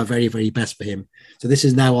will do our very, very best for him. So this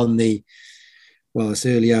is now on it's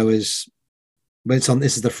early hours, but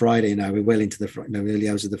this is the Friday now. We're well into the early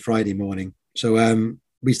hours of the Friday morning. So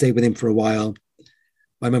we stayed with him for a while.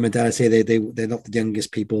 My mum and dad say they're not the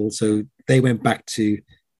youngest people, so they went back to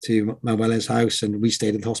Manuela's house, and we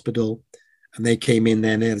stayed at the hospital, and they came in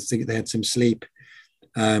there, and they had some sleep.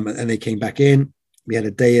 And they came back in. We had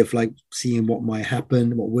a day of seeing what might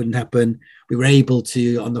happen, what wouldn't happen. We were able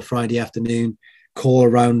to, on the Friday afternoon, call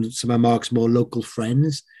around some of Mark's more local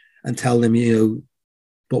friends and tell them,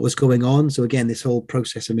 what was going on. So again, this whole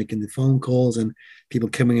process of making the phone calls and people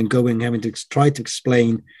coming and going, having to try to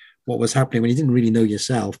explain what was happening when you didn't really know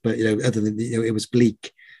yourself, but, other than, it was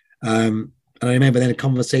bleak. And I remember then a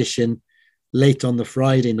conversation late on the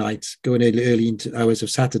Friday night, going early into hours of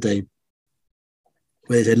Saturday,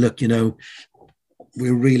 where they said, look, we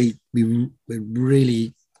really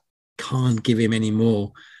can't give him any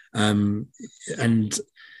more. And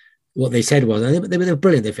what they said was, they were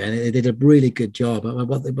brilliant. They did a really good job.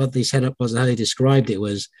 What they set up was, how they described it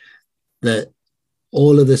was that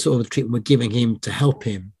all of the sort of treatment we're giving him to help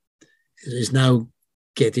him is now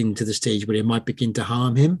getting to the stage where it might begin to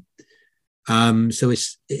harm him. So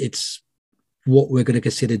it's what we're going to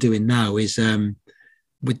consider doing now is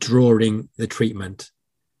withdrawing the treatment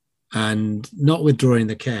and not withdrawing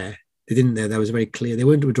the care. They didn't there. That was very clear. They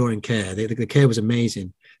weren't withdrawing care. The care was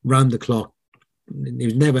amazing, round the clock.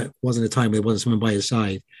 There wasn't a time where there wasn't someone by his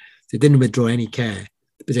side. They didn't withdraw any care.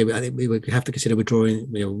 But I think we would have to consider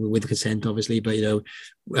withdrawing, with consent, obviously, but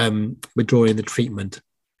withdrawing the treatment.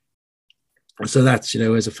 So that's,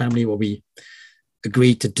 as a family, what we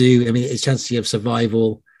agreed to do. I mean, its chances of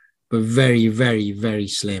survival were very, very, very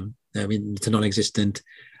slim. I mean, to non-existent.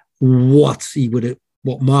 What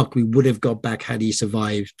Mark we would have got back had he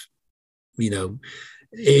survived,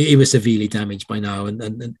 he was severely damaged by now,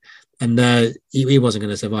 and he wasn't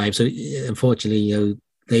going to survive. So unfortunately,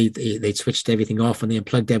 they switched everything off and they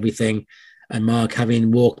unplugged everything. And Mark,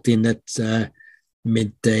 having walked in at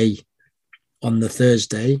midday on the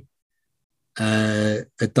Thursday,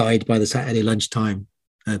 had died by the Saturday lunchtime,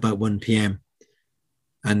 about 1 p.m.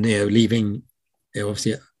 And leaving,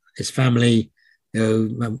 obviously his family.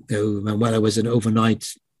 Manuela was an overnight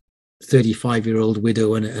 35-year-old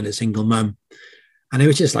widow and a single mum, and it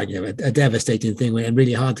was just like a devastating thing, and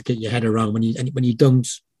really hard to get your head around when you don't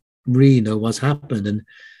really know what's happened. And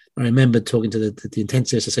I remember talking to the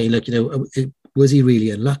intensivist to say, look, was he really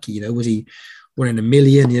unlucky? Was he 1 in a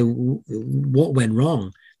million? What went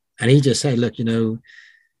wrong? And he just said, look,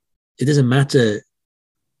 it doesn't matter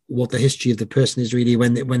what the history of the person is really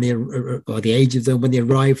when they or the age of them when they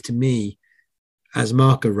arrived to me. As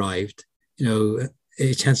Mark arrived,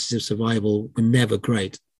 his chances of survival were never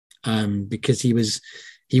great, because he was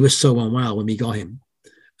so unwell when we got him.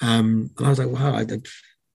 And I was like, wow,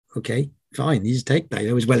 okay, fine, you just take that.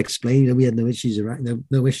 It was well explained. We had no issues around,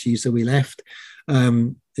 no issues, so we left.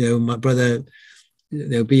 My brother,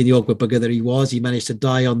 being the awkward bugger that he was, he managed to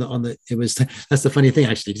die on the. That's the funny thing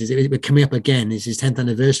actually, because it was coming up again. It's his 10th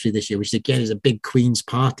anniversary this year, which again is a big Queen's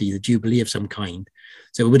party, the Jubilee of some kind.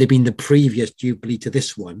 So it would have been the previous Jubilee to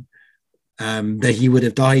this one that he would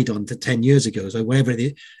have died on 10 years ago. So whatever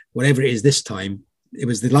it is this time, it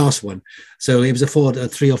was the last one. So it was a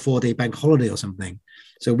 3 or 4 day bank holiday or something.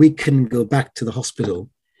 So we couldn't go back to the hospital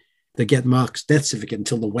to get Mark's death certificate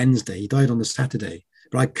until the Wednesday. He died on the Saturday,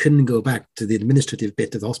 but I couldn't go back to the administrative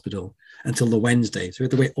bit of the hospital until the Wednesday. So we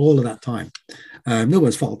had to wait all of that time. No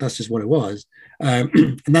one's fault. That's just what it was.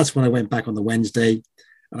 And that's when I went back on the Wednesday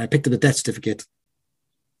and I picked up the death certificate.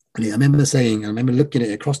 And I remember looking at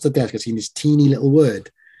it across the desk, I seen this teeny little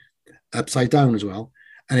word upside down as well.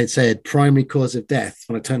 And it said primary cause of death.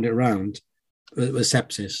 When I turned it around, it was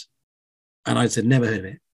sepsis. And I said, never heard of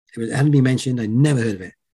it. It hadn't been mentioned. I never heard of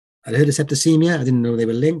it. I'd heard of septicemia. I didn't know they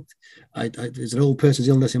were linked. It's an old person's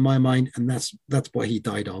illness in my mind. And that's what he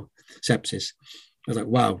died of, sepsis. I was like,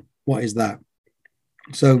 wow, what is that?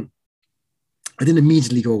 So I didn't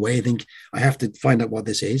immediately go away. I think I have to find out what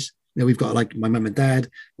this is. We've got like my mum and dad,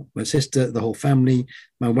 my sister, the whole family,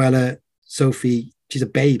 Manuela, Sophie. She's a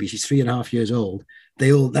baby. She's 3.5 years old.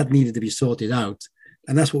 That needed to be sorted out.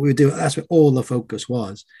 And that's what we were doing. That's what all the focus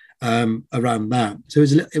was around that. So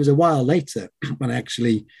it was a while later when I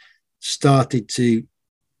actually started to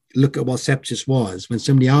look at what sepsis was, when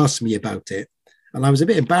somebody asked me about it. And I was a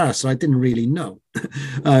bit embarrassed, so I didn't really know.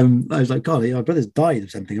 I was like, God, my brother's died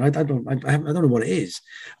of something. I don't know what it is.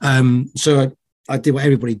 So I did what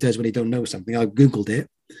everybody does when they don't know something. I Googled it,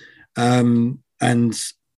 and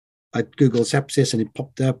I Googled sepsis, and it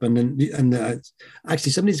popped up. And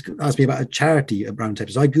actually, somebody's asked me about a charity around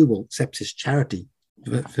sepsis. I Googled sepsis charity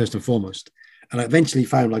first and foremost, and I eventually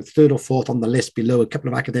found like 3rd or 4th on the list below a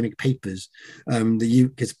couple of academic papers.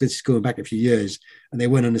 Because this is going back a few years, and they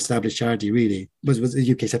weren't an established charity really. Was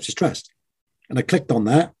the UK Sepsis Trust, and I clicked on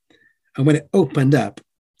that, and when it opened up.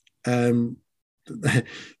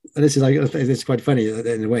 And this is like, it's quite funny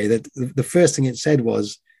in a way that the first thing it said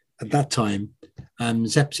was at that time,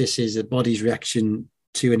 sepsis is the body's reaction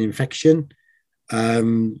to an infection,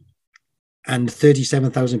 and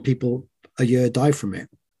 37,000 people a year die from it,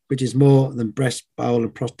 which is more than breast, bowel,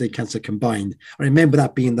 and prostate cancer combined. I remember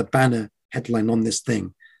that being the banner headline on this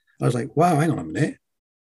thing. I was like, wow, hang on a minute.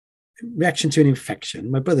 Reaction to an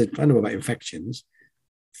infection. My brother, I know about infections.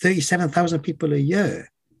 37,000 people a year.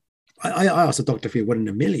 I asked the doctor if he 1 in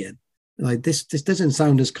a million. Like this doesn't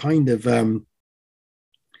sound as kind of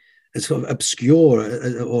as sort of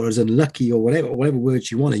obscure or as unlucky or whatever words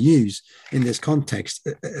you want to use in this context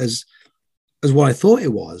as what I thought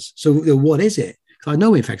it was. So what is it? I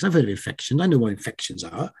know infections. I've heard of infections. I know what infections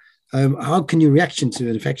are. How can your reaction to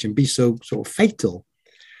an infection be so sort of fatal?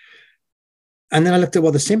 And then I looked at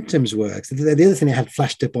what the symptoms were. The other thing they had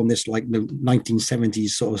flashed up on this like the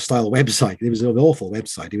 1970s sort of style website. It was an awful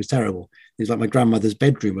website. It was terrible. It was like my grandmother's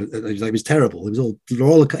bedroom. It was terrible. It was all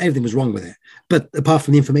everything was wrong with it. But apart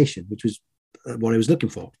from the information, which was what I was looking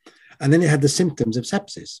for. And then it had the symptoms of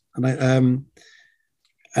sepsis. And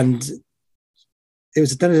it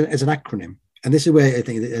was done as an acronym. And this is where I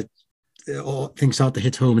think things start to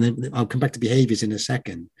hit home. And then I'll come back to behaviors in a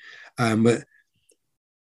second. But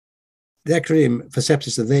the acronym for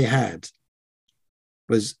sepsis that they had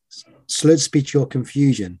was slurred speech or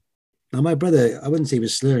confusion. Now, my brother, I wouldn't say he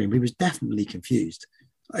was slurring, but he was definitely confused.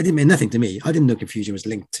 It didn't mean nothing to me. I didn't know confusion was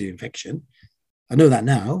linked to infection. I know that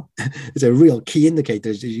now. It's a real key indicator.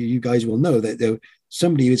 As you guys will know that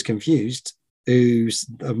somebody who's confused, who's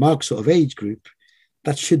a Mark's sort of age group,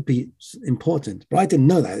 that should be important. But I didn't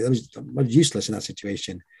know that. I was useless in that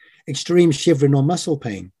situation. Extreme shivering or muscle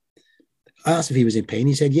pain. I asked if he was in pain.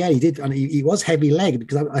 He said, yeah, he did. And he was heavy-legged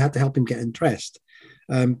because I had to help him get undressed.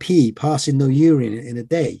 P, passing no urine in a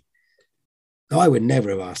day. No, I would never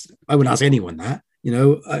have asked. I wouldn't ask anyone that. You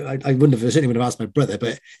know, I wouldn't have, certainly would have asked my brother,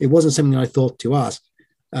 but it wasn't something I thought to ask.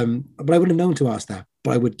 But I wouldn't have known to ask that,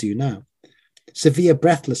 but I would do now. Severe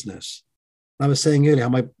breathlessness. I was saying earlier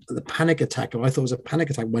how the panic attack, or I thought it was a panic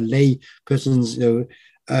attack when lay persons, the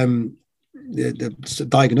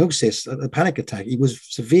diagnosis, a panic attack. He was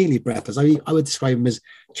severely breathless. I would describe him as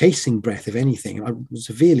chasing breath, if anything. I was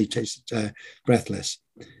severely breathless.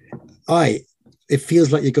 It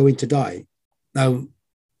feels like you're going to die. Now,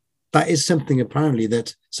 that is something apparently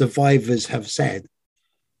that survivors have said.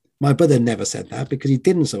 My brother never said that because he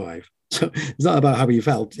didn't survive. So it's not about how he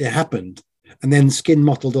felt. It happened. And then skin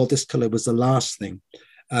mottled or discolor was the last thing.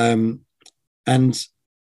 It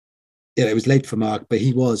was late for Mark, but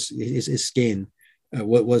his skin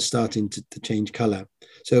was starting to change color.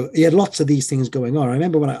 So he had lots of these things going on. I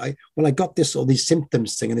remember when I got this, all these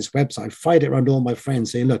symptoms thing on this website, I fired it around all my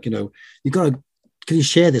friends saying, look, can you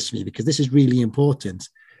share this with me? Because this is really important.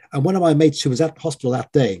 And one of my mates who was at the hospital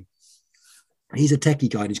that day, he's a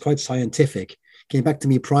techie guy and he's quite scientific, came back to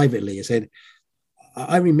me privately and said,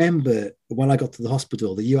 I remember when I got to the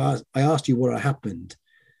hospital that I asked you what had happened.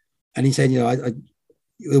 And he said,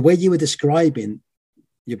 the way you were describing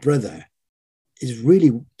your brother is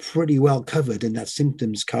really pretty well covered in that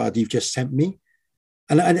symptoms card you've just sent me.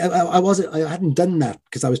 And I hadn't done that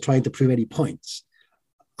because I was trying to prove any points.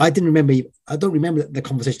 I don't remember the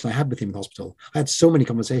conversation I had with him in the hospital. I had so many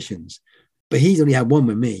conversations, but he's only had one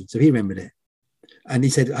with me. So he remembered it. And he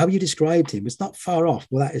said, how you described him, it's not far off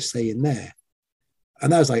what that is saying there.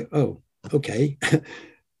 And I was like, oh, okay.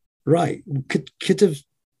 Right. Could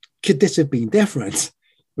this have been different?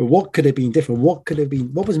 What could have been different?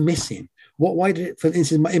 What was missing? Why did it, for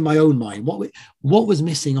instance, in my own mind, what was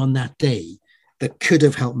missing on that day that could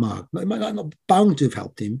have helped Mark? It might not bound to have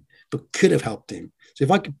helped him, but could have helped him. So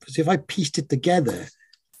if I pieced it together,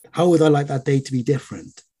 how would I like that day to be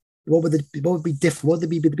different? What would be different? What would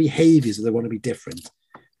be the behaviors that I want to be different?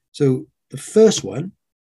 So the first one,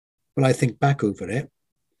 when I think back over it,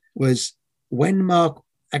 was when Mark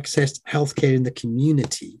accessed healthcare in the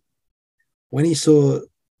community, when he saw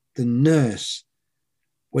the nurse,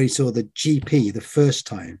 when he saw the GP the first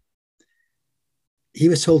time, he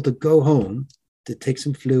was told to go home, to take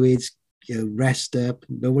some fluids, rest up,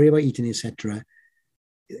 don't worry about eating, etc.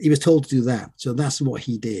 He was told to do that. So that's what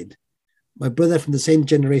he did. My brother from the same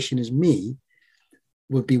generation as me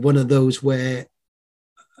would be one of those where,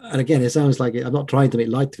 and again, it sounds like I'm not trying to make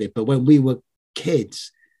light of it, but when we were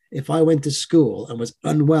kids, if I went to school and was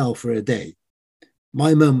unwell for a day,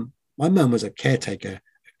 my mum was a caretaker,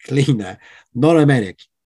 a cleaner, not a medic,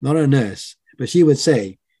 not a nurse, but she would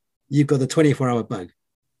say, you've got the 24-hour bug.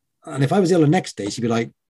 And if I was ill the next day, she'd be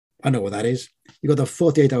like, I know what that is. You've got the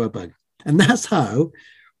 48-hour bug. And that's how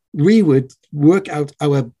we would work out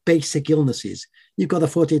our basic illnesses. You've got a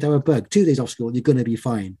 48-hour bug, 2 days off school, you're going to be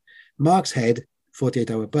fine. Mark's head,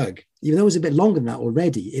 48-hour bug, even though it was a bit longer than that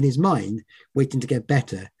already in his mind, waiting to get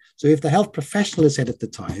better. So if the health professional had said at the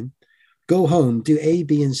time, go home, do A,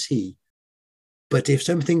 B, and C. But if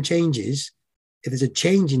something changes, if there's a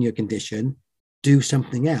change in your condition, do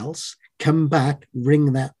something else, come back,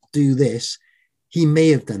 ring that, do this. He may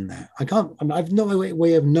have done that. I've no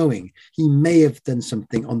way of knowing. He may have done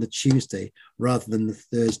something on the Tuesday rather than the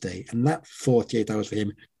Thursday. And that 48 hours for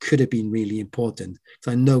him could have been really important.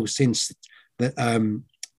 So I know since that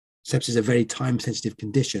sepsis is a very time-sensitive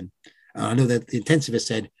condition. I know that the intensivist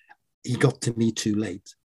said he got to me too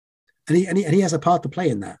late. And he has a part to play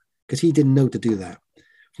in that because he didn't know to do that.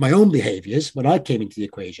 My own behaviors, when I came into the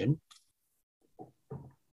equation,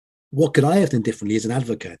 what could I have done differently as an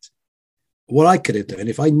advocate? what I could have done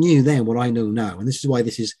if I knew then what I know now, and this is why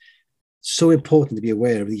this is so important to be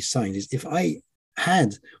aware of these signs, is if I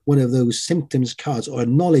had one of those symptoms cards or a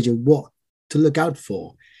knowledge of what to look out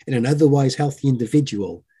for in an otherwise healthy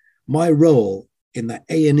individual, my role in that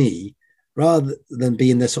A&E, rather than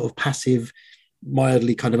being the sort of passive,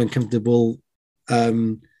 mildly kind of uncomfortable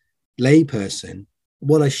lay person,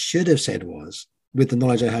 what I should have said was, with the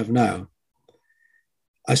knowledge I have now,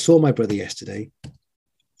 I saw my brother yesterday.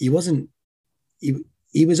 He wasn't,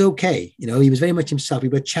 he was okay. You know, he was very much himself. We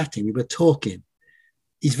were chatting, we were talking.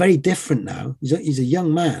 He's very different now. He's a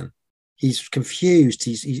young man. He's confused.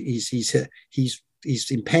 He's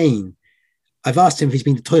in pain. I've asked him if he's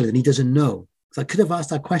been to the toilet and he doesn't know. So I could have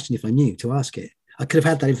asked that question if I knew to ask it. I could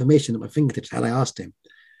have had that information at my fingertips had I asked him.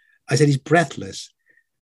 I said, he's breathless.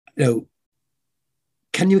 You know,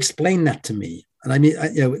 can you explain that to me? And I mean,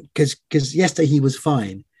 you know, because yesterday he was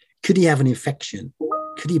fine. Could he have an infection?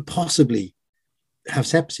 Could he possibly have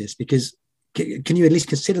sepsis? Because can you at least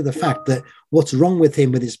consider the fact that what's wrong with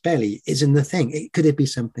him with his belly isn't the thing? Could it be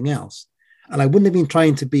something else? And I wouldn't have been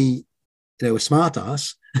trying to be, you know, a smart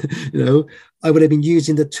ass. You know, I would have been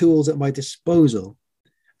using the tools at my disposal.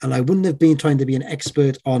 And I wouldn't have been trying to be an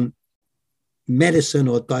expert on medicine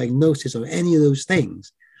or diagnosis or any of those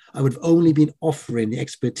things. I would have only been offering the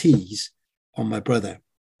expertise on my brother,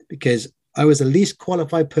 because I was the least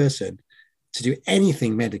qualified person to do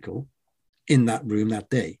anything medical in that room that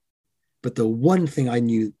day. But the one thing I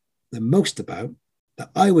knew the most about, that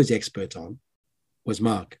I was the expert on, was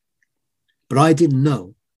Mark. But I didn't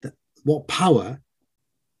know that what power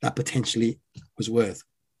that potentially was worth.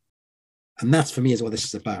 And that's, for me, is what this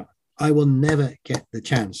is about. I will never get the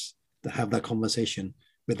chance to have that conversation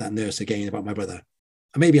with that nurse again about my brother.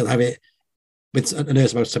 And maybe I'll have it with a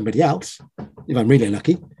nurse about somebody else, if I'm really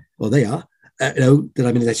lucky, or they are, you know, that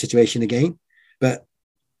I'm in that situation again. But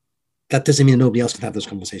that doesn't mean nobody else can have those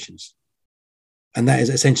conversations. And that is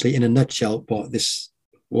essentially, in a nutshell, what this,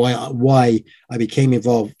 why I became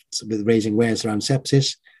involved with raising awareness around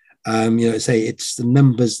sepsis. You know, say it's the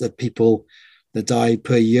numbers that people that die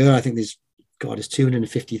per year. I think there's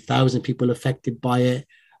 250,000 people affected by it.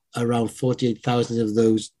 Around 48,000 of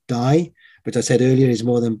those die, which I said earlier is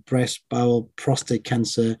more than breast, bowel, prostate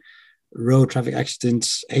cancer, road traffic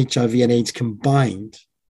accidents, HIV and AIDS combined,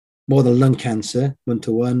 more than lung cancer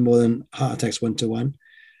 1-to-1, more than heart attacks 1-to-1.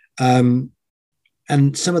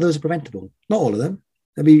 And some of those are preventable. Not all of them.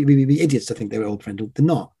 We'd be idiots to think they were all preventable. They're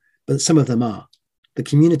not, but some of them are. The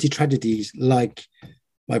community tragedies, like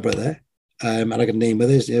my brother, and I can name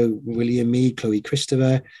others, you know, William, me, Chloe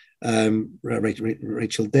Christopher,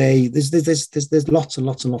 Rachel Day. There's lots and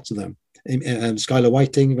lots and lots of them. Skylar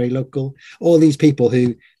Whiting, very local. All these people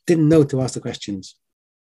who didn't know to ask the questions,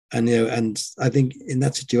 and you know, and I think in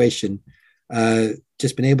that situation,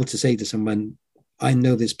 just being able to say to someone, "I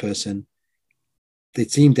know this person. They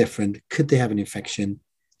seem different. Could they have an infection?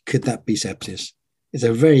 Could that be sepsis?" It's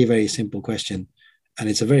a very, very simple question. And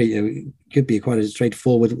it's a very, you know, could be quite a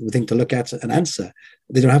straightforward thing to look at and answer.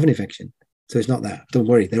 They don't have an infection. So it's not that. Don't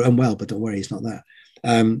worry. They're unwell, but don't worry. It's not that.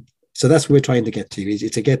 So that's what we're trying to get to, is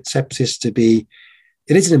to get sepsis to be,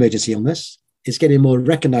 it is an emergency illness. It's getting more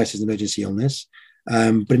recognized as an emergency illness,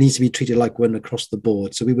 but it needs to be treated like one across the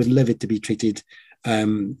board. So we would love it to be treated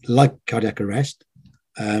like cardiac arrest,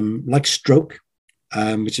 like stroke,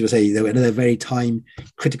 which is, say, another very time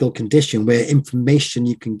critical condition where information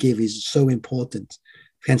you can give is so important.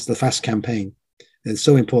 Hence the FAST campaign. It's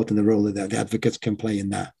so important, the role that the advocates can play in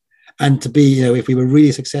that. And to be, you know, if we were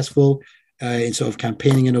really successful in sort of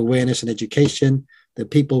campaigning and awareness and education,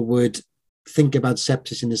 that people would think about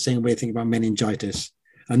sepsis in the same way they think about meningitis.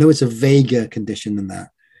 I know it's a vaguer condition than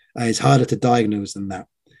that. It's harder to diagnose than that.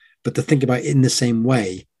 But to think about it in the same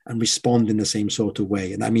way and respond in the same sort of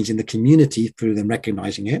way. And that means in the community, through them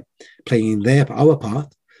recognizing it, playing our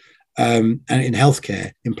part, and in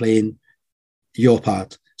healthcare, in playing your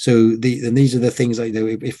part. So these are the things that, you know,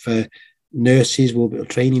 if nurses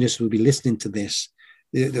training nurses will be listening to this,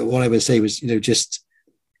 what I would say was, you know, just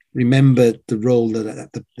remember the role that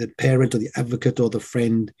the parent or the advocate or the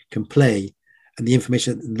friend can play, and the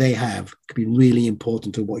information that they have could be really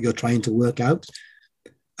important to what you're trying to work out.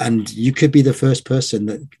 And you could be the first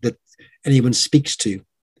person that anyone speaks to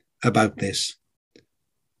about this.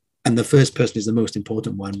 And the first person is the most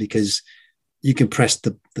important one, because you can press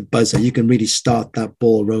the buzzer, you can really start that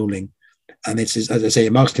ball rolling. And it's, as I say,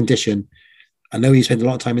 Mark's condition, I know he spent a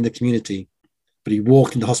lot of time in the community, but he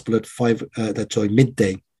walked into hospital at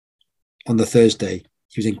midday on the Thursday.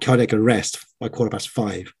 He was in cardiac arrest by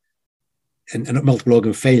 5:15 and multiple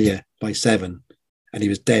organ failure by 7. And he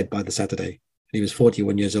was dead by the Saturday. And he was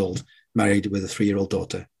 41 years old, married with a 3-year-old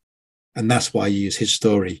daughter. And that's why I use his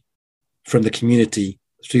story from the community,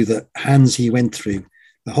 through the hands he went through,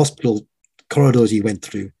 the hospital corridors he went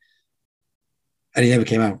through, and he never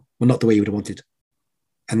came out. Well, not the way he would have wanted.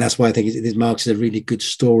 And that's why I think it marks a really good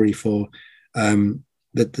story for the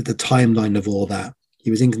timeline of all that.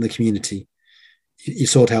 He was in the community. He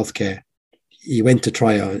sought healthcare. He went to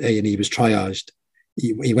triage, and he was triaged.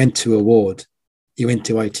 He went to a ward. He went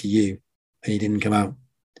to ITU, and he didn't come out.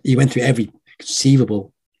 He went through every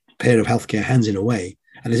conceivable pair of healthcare hands in a way.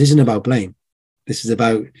 And this isn't about blame. This is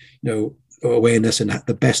about, awareness and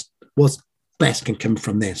what's best can come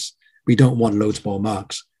from this. We don't want loads more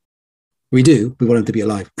Marks. We do. We want him to be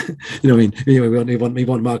alive. You know what I mean? We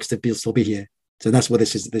want Marks to still be here. So that's what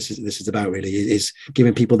this is about, really, is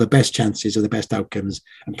giving people the best chances or the best outcomes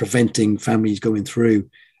and preventing families going through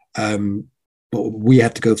what we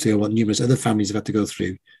have to go through, or what numerous other families have had to go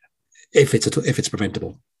through, if it's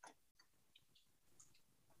preventable.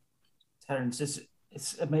 Terence,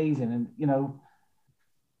 it's amazing, and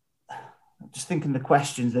just thinking the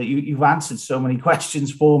questions that you've answered so many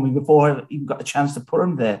questions for me before I even got a chance to put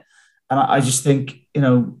them there, and I just think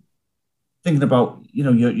thinking about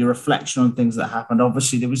your reflection on things that happened.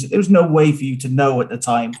 Obviously, there was no way for you to know at the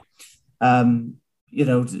time,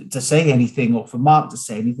 to say anything, or for Mark to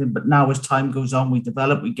say anything. But now, as time goes on, we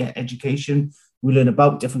develop, we get education, we learn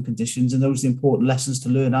about different conditions, and those are the important lessons to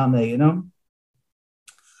learn, aren't they?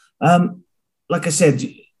 Like I said,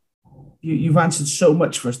 you've answered so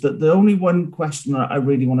much for us. That the only one question that I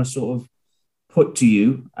really want to sort of put to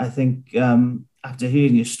you, I think, after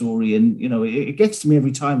hearing your story, and it gets to me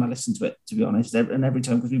every time I listen to it, to be honest, and every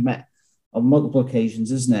time, because we've met on multiple occasions,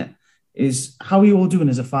 isn't it? Is how are you all doing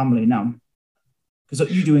as a family now? Because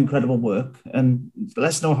you do incredible work, and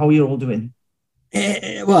let's know how you're all doing.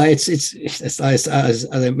 Well, it's as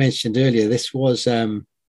I mentioned earlier, this was.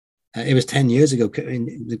 It was 10 years ago.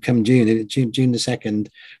 Come June the 2nd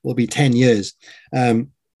will be 10 years.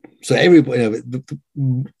 So everybody,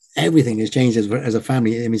 everything has changed as a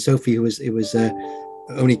family. I mean, Sophie, who was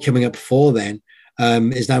only coming up 4 then,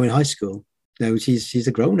 is now in high school. She's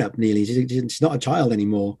a grown up nearly. She's not a child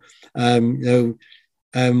anymore.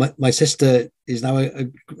 My sister is now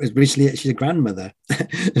she's a grandmother.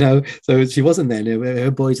 So she wasn't then.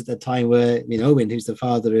 Her boys at that time were, Owen, who's the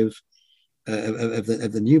father of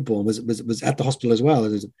the newborn, was at the hospital as well. It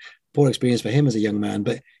was a poor experience for him as a young man,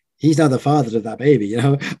 but he's now the father of that baby,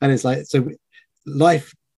 and it's like, so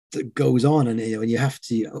life goes on, and you have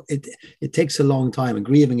to, it takes a long time, and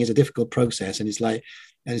grieving is a difficult process, and it's like,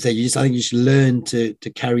 and I think you should learn to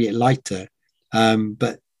carry it lighter.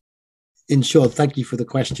 But in short, thank you for the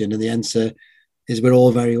question, and the answer is we're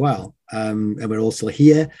all very well, and we're all still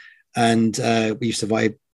here, and we've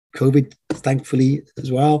survived COVID, thankfully,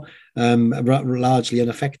 as well, largely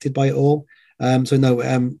unaffected by it all.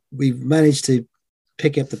 We've managed to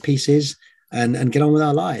pick up the pieces and get on with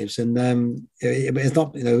our lives. And it's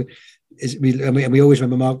not, we always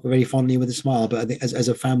remember Mark very fondly with a smile. But I think as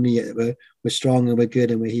a family, we're strong and we're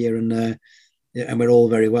good and we're here, and we're all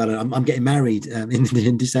very well. And I'm getting married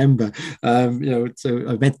in December. So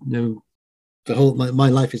I've met the whole my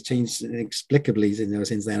life has changed inexplicably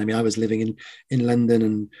since then. I mean, I was living in London,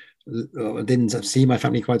 and I didn't see my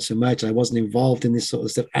family quite so much. I wasn't involved in this sort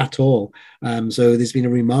of stuff at all. So there's been a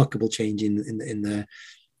remarkable change in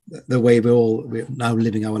the way we're now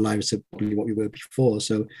living our lives to probably what we were before.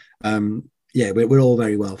 So we're all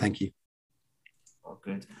very well. Thank you. Oh,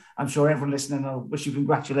 good. I'm sure everyone listening will wish you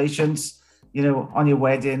congratulations, on your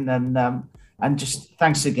wedding, and just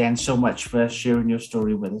thanks again so much for sharing your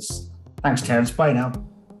story with us. Thanks, Terence. Bye now.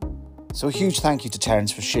 So a huge thank you to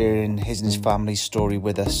Terence for sharing his and his family's story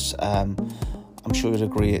with us. I'm sure you'd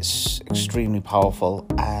agree it's extremely powerful,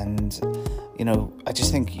 and I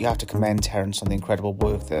just think you have to commend Terence on the incredible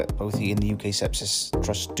work that both he and the UK Sepsis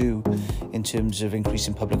Trust do in terms of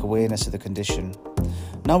increasing public awareness of the condition.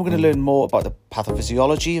 Now we're going to learn more about the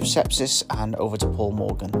pathophysiology of sepsis, and over to Paul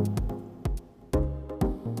Morgan.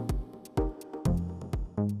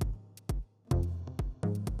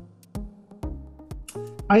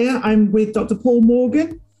 Hiya, I'm with Dr. Paul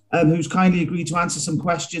Morgan, who's kindly agreed to answer some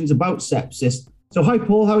questions about sepsis. So hi,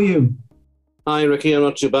 Paul, how are you? Hi, Ricky, I'm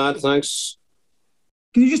not too bad, thanks.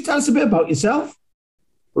 Can you just tell us a bit about yourself?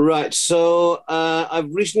 Right, so I've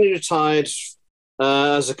recently retired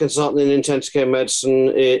as a consultant in intensive care medicine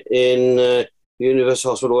in University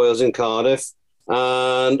Hospital Wales in Cardiff.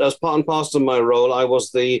 And as part and parcel of my role, I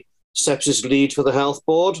was the sepsis lead for the health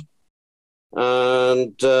board.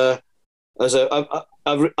 And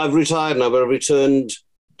I've retired now, but I've returned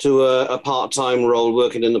to a part-time role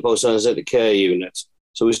working in the post-anesthetic care unit.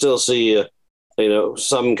 So we still see,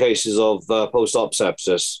 some cases of post-op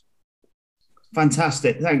sepsis.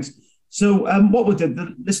 Fantastic, thanks. So what would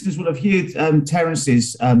the listeners will have heard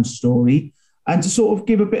Terence's story, and to sort of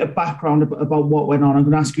give a bit of background about what went on, I'm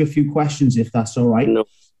going to ask you a few questions if that's all right. No.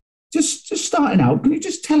 Just starting out, can you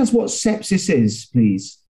just tell us what sepsis is,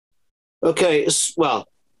 please? Okay, well,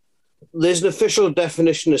 there's an official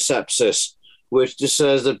definition of sepsis, which just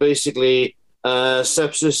says that basically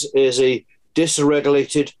sepsis is a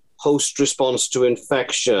dysregulated host response to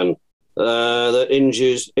infection that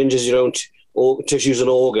injures your own tissues and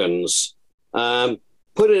organs.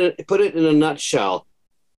 Put it in a nutshell.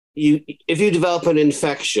 If you develop an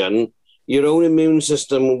infection, your own immune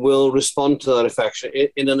system will respond to that infection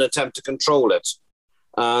in an attempt to control it.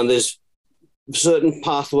 And there's certain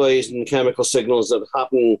pathways and chemical signals that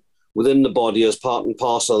happen within the body as part and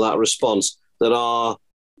parcel of that response that are,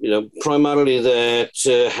 primarily there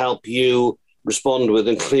to help you respond with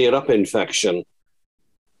and clear up infection.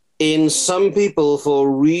 In some people, for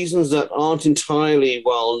reasons that aren't entirely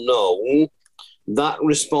well known, that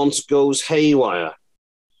response goes haywire.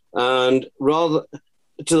 And rather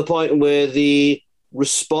to the point where the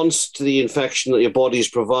response to the infection that your body is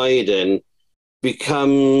providing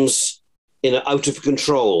becomes out of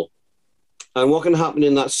control. And what can happen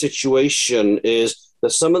in that situation is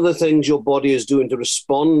that some of the things your body is doing to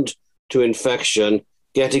respond to infection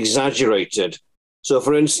get exaggerated. So,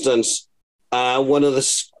 for instance, one of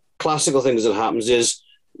the classical things that happens is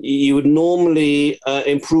you would normally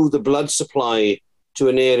improve the blood supply to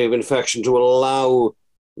an area of infection to allow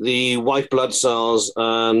the white blood cells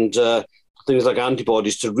and things like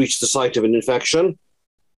antibodies to reach the site of an infection.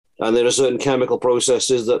 And there are certain chemical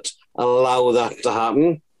processes that allow that to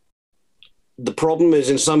happen. The problem is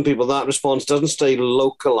in some people, that response doesn't stay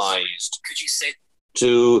localized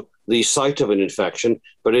to the site of an infection,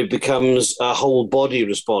 but it becomes a whole body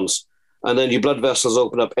response. And then your blood vessels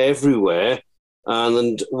open up everywhere.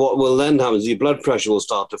 And what will then happen is your blood pressure will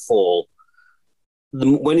start to fall.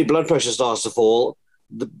 When your blood pressure starts to fall,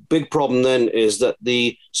 the big problem then is that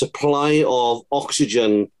the supply of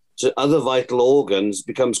oxygen to other vital organs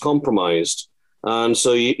becomes compromised. And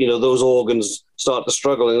so, those organs start to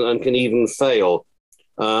struggle and can even fail.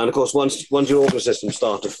 And of course, once your organ systems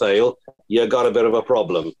start to fail, you've got a bit of a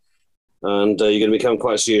problem. And you're going to become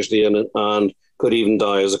quite seriously and could even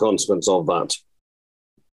die as a consequence of that.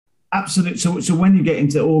 Absolutely. So when you get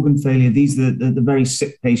into organ failure, these are the very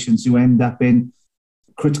sick patients who end up in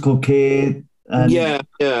critical care. Yeah.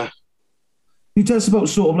 Can you tell us about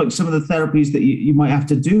sort of like some of the therapies that you might have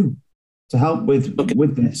to do to help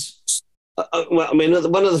with this? Well, I mean,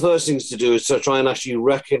 one of the first things to do is to try and actually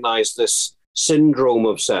recognize this syndrome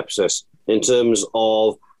of sepsis in terms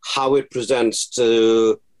of how it presents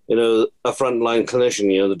to, a frontline clinician,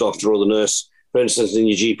 the doctor or the nurse, for instance, in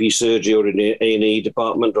your GP surgery or in the A&E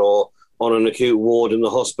department or on an acute ward in the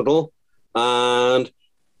hospital. And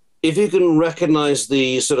if you can recognize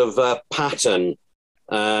the sort of pattern,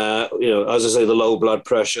 as I say, the low blood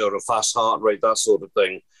pressure or a fast heart rate, that sort of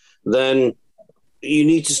thing, then you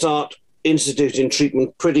need to start instituting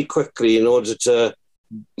treatment pretty quickly in order to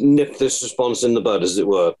nip this response in the bud, as it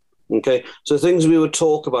were. Okay, so things we would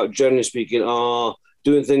talk about, generally speaking, are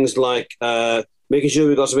doing things like making sure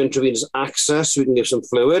we've got some intravenous access so we can give some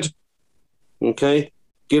fluid. Okay,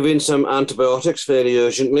 giving some antibiotics fairly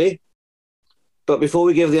urgently. But before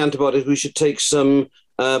we give the antibiotics, we should take some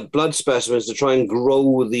blood specimens to try and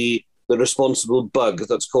grow the responsible bug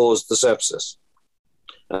that's caused the sepsis.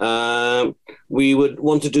 We would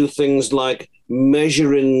want to do things like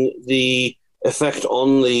measuring the effect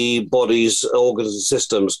on the body's organs and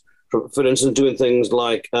systems. For instance, doing things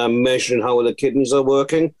like measuring how the kidneys are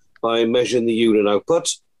working by measuring the urine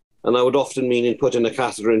output. And that would often mean putting a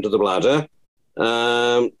catheter into the bladder.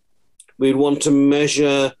 We'd want to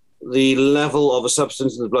measure the level of a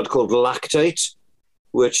substance in the blood called lactate,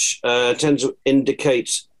 which tends to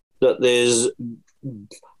indicate that there's,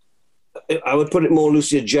 I would put it more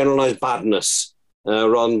loosely, a generalized badness,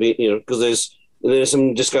 rather than because there's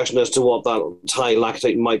some discussion as to what that high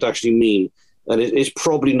lactate might actually mean. And it's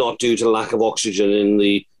probably not due to lack of oxygen in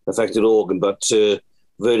the affected organ, but to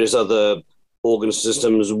various other organ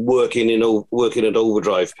systems working at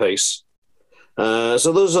overdrive pace.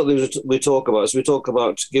 So those are things we talk about. So we talk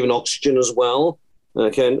about giving oxygen as well.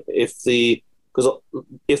 Again, if the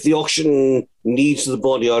oxygen needs of the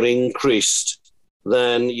body are increased,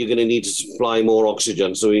 then you're going to need to supply more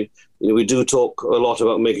oxygen. So we do talk a lot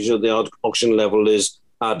about making sure the oxygen level is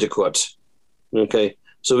adequate. Okay,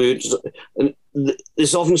 so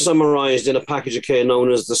it's often summarized in a package of care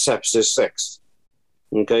known as the Sepsis 6.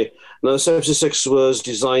 Okay, now the Sepsis 6 was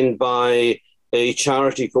designed by a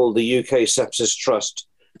charity called the UK Sepsis Trust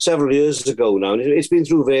several years ago now, and it's been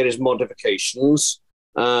through various modifications.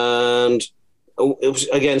 And it was,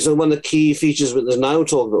 again, so one of the key features that there's now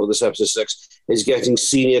talking about with the Sepsis 6 is getting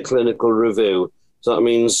senior clinical review. So that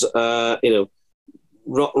means, rather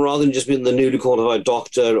than just being the newly qualified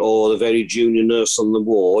doctor or the very junior nurse on the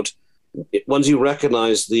ward, once you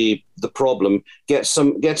recognise the problem, get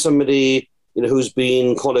somebody who's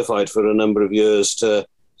been qualified for a number of years to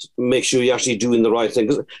make sure you're actually doing the right thing.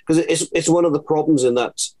 Because it's one of the problems in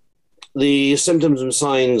that the symptoms and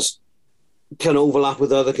signs can overlap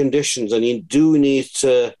with other conditions, and you do need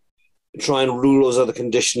to try and rule those other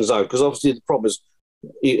conditions out. Because obviously the problem is,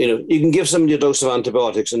 you can give somebody a dose of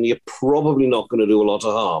antibiotics and you're probably not going to do a lot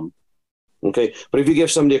of harm. Okay, but if you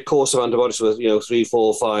give somebody a course of antibiotics for 3,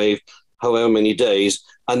 4, 5, however many days,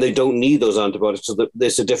 and they don't need those antibiotics, so that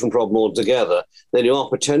it's a different problem altogether, then you are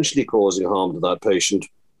potentially causing harm to that patient,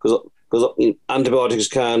 because antibiotics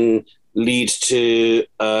can lead to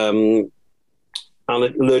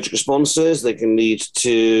allergic responses. They can lead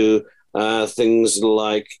to things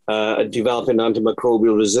like developing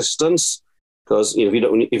antimicrobial resistance, because if you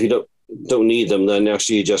don't need them, then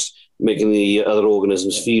actually you're just making the other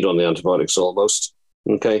organisms feed on the antibiotics almost.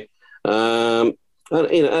 Okay, and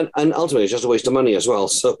ultimately it's just a waste of money as well.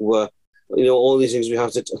 So all these things we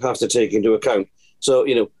have to take into account. So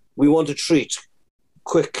we want to treat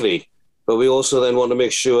quickly, but we also then want to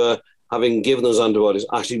make sure, having given those antibiotics,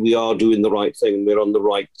 actually we are doing the right thing. We're on the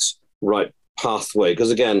right pathway.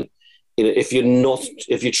 Because again, if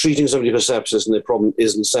you're treating somebody for sepsis and the problem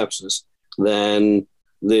isn't sepsis, then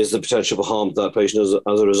there's the potential for harm to that patient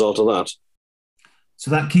as a result of that.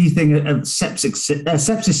 So that key thing of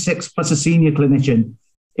sepsis 6 plus a senior clinician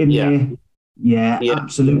in there. Yeah,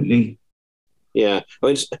 absolutely. Yeah.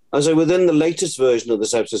 And so within the latest version of the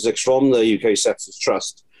Sepsis 6 from the UK Sepsis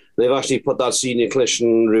Trust, they've actually put that senior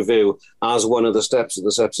clinician review as one of the steps of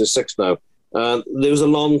the Sepsis 6 now. There was a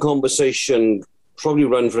long conversation, probably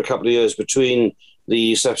run for a couple of years, between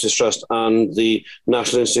the Sepsis Trust and the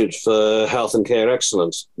National Institute for Health and Care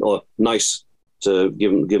Excellence, or NICE, to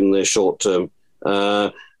give them their short term,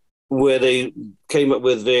 where they came up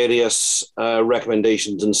with various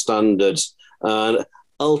recommendations and standards, and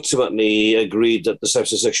ultimately agreed that the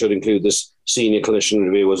Sepsis 6 should include this senior clinician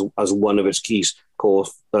review as one of its key core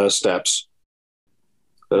steps.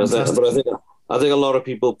 But I think a lot of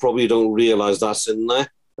people probably don't realise that's in there,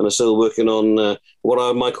 and are still working on what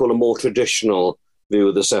I might call a more traditional view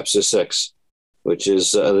of the Sepsis 6, which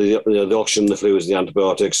is the oxygen, the fluids, the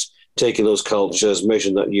antibiotics, taking those cultures,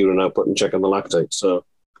 measuring that urine output, and checking the lactate. So,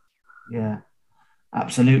 yeah,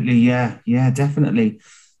 absolutely, yeah, definitely.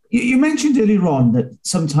 You mentioned earlier on that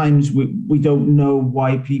sometimes we don't know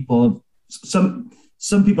why people. Some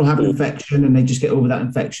people have an infection and they just get over that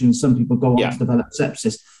infection. Some people go on to develop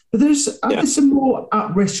sepsis. But are there some more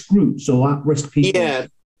at-risk groups or at-risk people?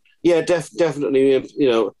 Yeah, definitely.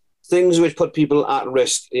 Things which put people at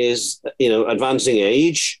risk is, advancing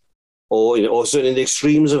age, or certainly the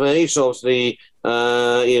extremes of age. So obviously,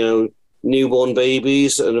 newborn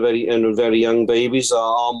babies and very young babies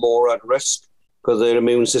are more at risk because their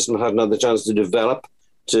immune system hasn't had the chance to develop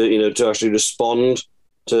to actually respond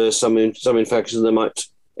to some infections they might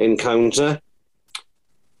encounter.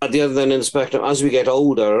 At the other end of the spectrum, as we get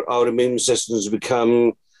older, our immune systems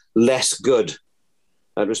become less good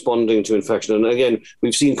at responding to infection. And again,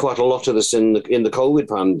 we've seen quite a lot of this in the COVID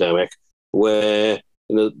pandemic, where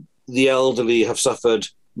the elderly have suffered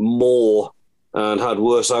more and had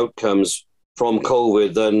worse outcomes from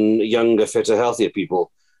COVID than younger, fitter, healthier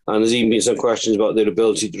people. And there's even been some questions about their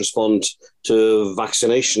ability to respond to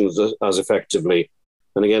vaccinations as effectively.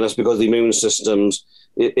 And again, that's because the immune systems,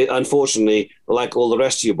 it unfortunately, like all the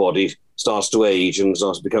rest of your body, starts to age and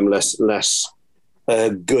starts to become less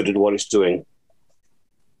good at what it's doing.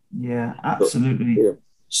 Yeah, absolutely.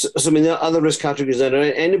 So I mean, there are other risk categories there.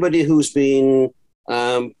 Anybody who's been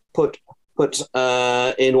put in what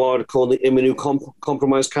I would call the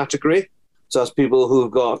immunocompromised category. So that's people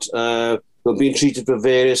who've got who've been treated for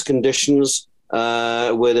various conditions,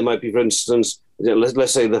 where they might be, for instance,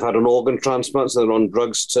 let's say they've had an organ transplant, so they're on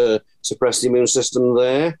drugs to suppress the immune system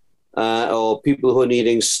there, or people who are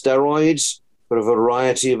needing steroids for a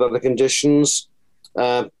variety of other conditions.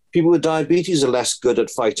 People with diabetes are less good at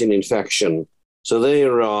fighting infection, so they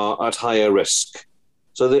are at higher risk.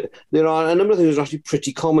 So there are a number of things that are actually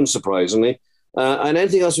pretty common, surprisingly. And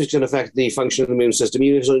anything else which can affect the function of the immune system,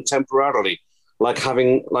 even if it's temporarily, like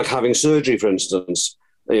having surgery, for instance.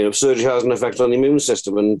 Surgery has an effect on the immune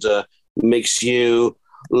system and makes you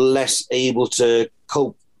less able to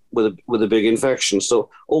cope with a big infection. So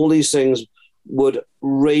all these things would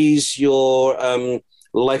raise your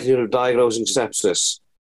likelihood of diagnosing sepsis.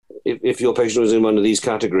 if your patient was in one of these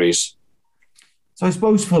categories. So I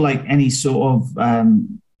suppose for like any sort of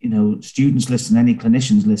students listening, any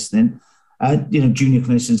clinicians listening, junior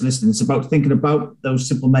clinicians listening, it's about thinking about those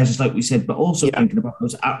simple measures, like we said, but also thinking about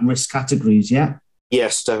those at-risk categories. Yeah.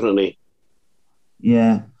 Yes, definitely.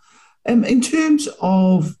 Yeah. In terms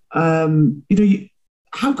of how can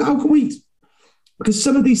we? Because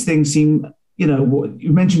some of these things seem,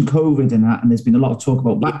 you mentioned COVID and that, and there's been a lot of talk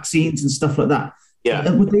about vaccines and stuff like that. Yeah.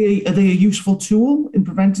 Are they a useful tool in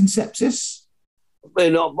preventing sepsis?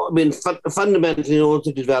 Fundamentally, in order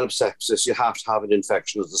to develop sepsis, you have to have an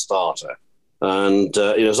infection as a starter. And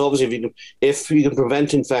so obviously, if you can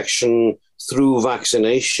prevent infection through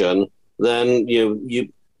vaccination, then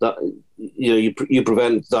you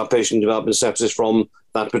prevent that patient developing sepsis from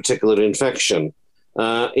that particular infection.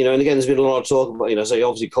 And again, there's been a lot of talk about,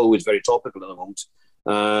 obviously COVID is very topical at the moment.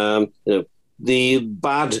 The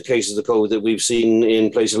bad cases of COVID that we've seen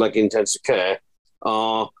in places like intensive care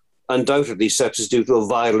are undoubtedly sepsis due to a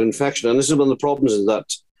viral infection. And this is one of the problems, is that,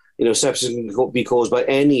 sepsis can be caused by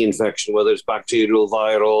any infection, whether it's bacterial,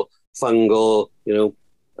 viral, fungal,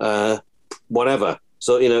 whatever.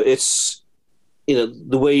 So, it's,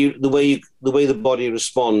 the way the body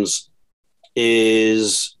responds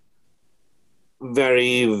is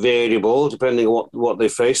very variable, depending on what they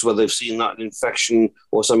face, whether they've seen that infection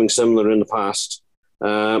or something similar in the past.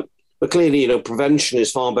 But clearly, prevention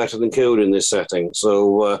is far better than cure in this setting.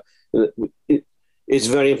 So it's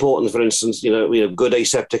very important, for instance, good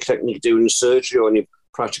aseptic technique during surgery or any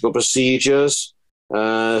practical procedures.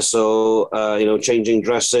 Changing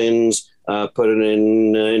dressings, putting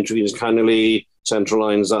in intravenous cannulae, central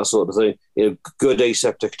lines, that sort of thing. Good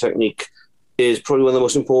aseptic technique is probably one of the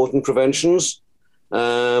most important preventions.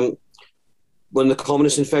 One of the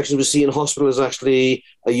commonest infections we see in hospital is actually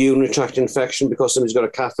a urinary tract infection because somebody's got a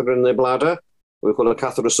catheter in their bladder. We call it a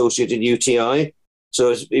catheter-associated UTI.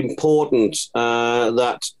 So it's important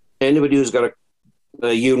that anybody who's got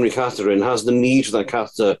a urinary catheter in has the need for that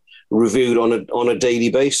catheter reviewed on a daily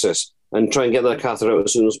basis, and try and get that catheter out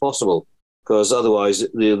as soon as possible, because otherwise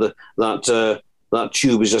that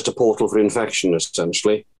tube is just a portal for infection,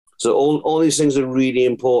 essentially. So all these things are really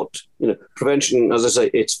important. Prevention, as I say,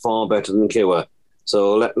 it's far better than cure.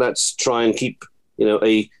 So let's try and keep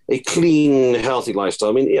a clean, healthy lifestyle.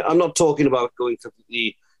 I mean, I'm not talking about going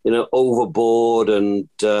completely overboard and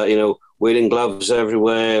wearing gloves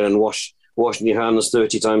everywhere and washing your hands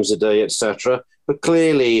 30 times a day, etc. But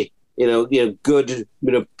clearly, good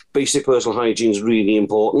basic personal hygiene is really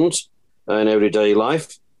important in everyday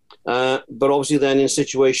life. But obviously then in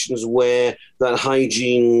situations where that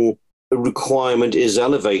hygiene requirement is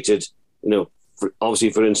elevated, for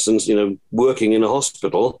instance, working in a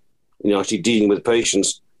hospital, actually dealing with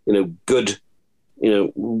patients, good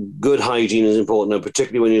hygiene is important, and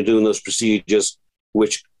particularly when you're doing those procedures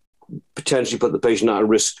which potentially put the patient at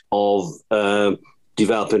risk of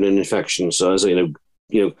developing an infection. So as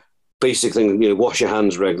basic thing, wash your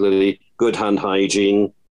hands regularly, good hand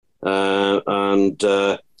hygiene, and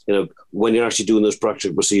when you're actually doing those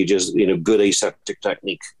practical procedures, good aseptic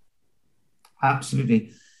technique.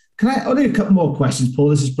 Absolutely. I'll do a couple more questions, Paul.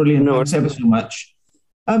 This is brilliant. No, thanks ever so much.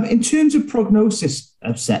 In terms of prognosis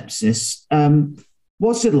of sepsis,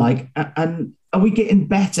 what's it like? And are we getting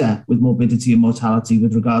better with morbidity and mortality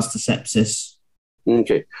with regards to sepsis?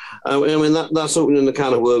 Okay. That's opening the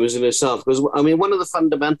can of worms in itself, because, one of the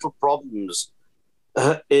fundamental problems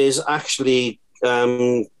is actually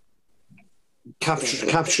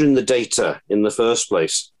capturing the data in the first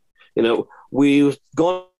place. We've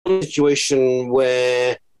gone to a situation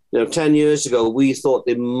where, 10 years ago, we thought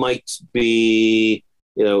there might be,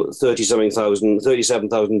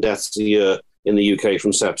 37,000 deaths a year in the UK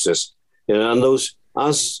from sepsis. And those,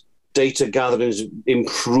 as data gathering has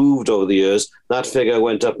improved over the years, that figure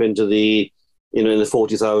went up into the, in the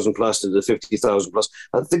 40,000 plus to the 50,000 plus.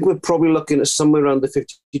 I think we're probably looking at somewhere around the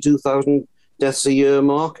 52,000 deaths a year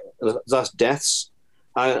mark. That's deaths.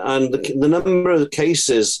 And the number of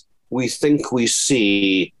cases we think we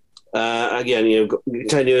see, again,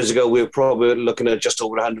 10 years ago, we were probably looking at just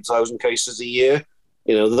over 100,000 cases a year.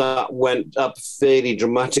 That went up fairly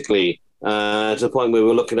dramatically to the point where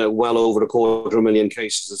we're looking at well over 250,000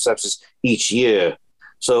 cases of sepsis each year.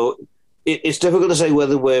 So it's difficult to say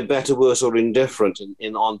whether we're better, worse, or indifferent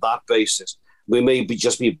on that basis. We may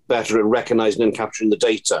just be better at recognizing and capturing the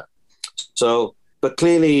data. So, but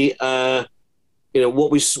clearly,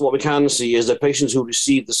 what we can see is that patients who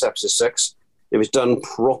receive the sepsis 6, if it's done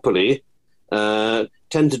properly,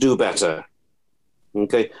 tend to do better.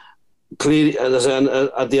 Okay, clearly,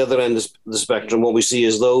 at the other end of the spectrum, what we see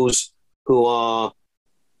is those who are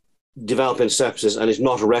developing sepsis and is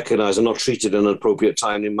not recognised and not treated in an appropriate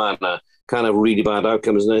timely manner, kind of really bad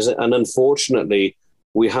outcomes. And unfortunately,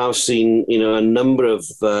 we have seen, a number of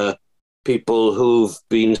people who've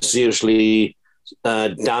been seriously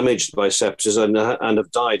damaged by sepsis and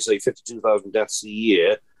have died, say 52,000 deaths a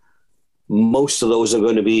year. Most of those are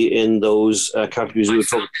going to be in those categories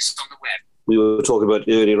we were talking about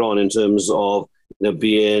earlier on, in terms of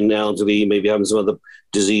being elderly, maybe having some other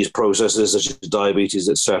disease processes such as diabetes,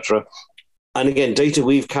 etc. And again, data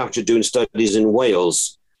we've captured doing studies in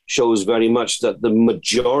Wales shows very much that the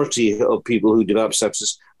majority of people who develop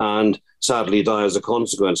sepsis and sadly die as a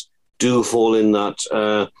consequence do fall in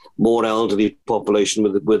that more elderly population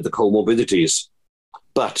with the comorbidities.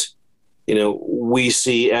 But we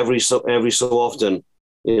see every so often,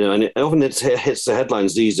 and it often hits the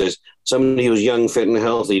headlines these days. Somebody who's young, fit, and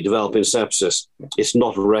healthy developing sepsis, it's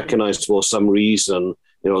not recognised for some reason.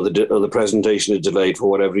 The presentation is delayed for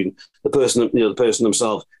whatever reason. The person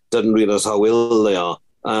themselves doesn't realise how ill they are,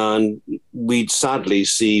 and we'd sadly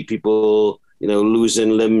see people,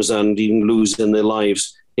 losing limbs and even losing their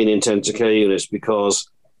lives in intensive care units because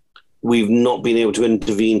we've not been able to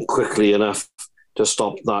intervene quickly enough to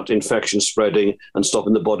stop that infection spreading and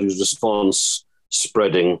stopping the body's response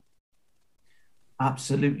spreading.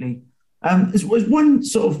 Absolutely. There's one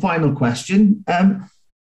sort of final question.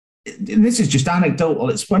 This is just anecdotal.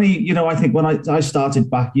 It's funny, I think when I started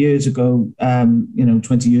back years ago,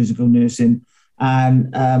 20 years ago nursing,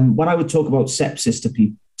 and when I would talk about sepsis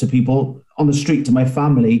to people on the street, to my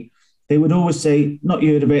family, they would always say, not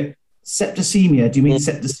you heard of it, septicemia. Do you mean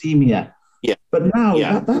septicemia? Yeah. But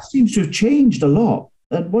now that seems to have changed a lot.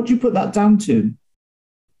 And what do you put that down to?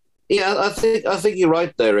 Yeah, I think you're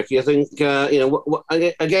right there, Ricky. I think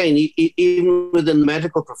again, even within the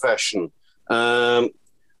medical profession, I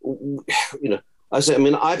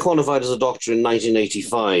qualified as a doctor in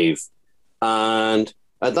 1985, and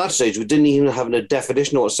at that stage we didn't even have a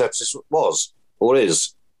definition of what sepsis was or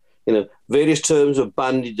is. Various terms were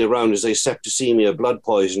bandied around as septicemia, blood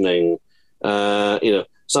poisoning.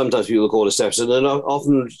 Sometimes people call it sepsis,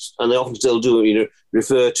 and they often still do,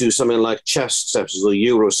 refer to something like chest sepsis or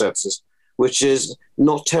urosepsis, which is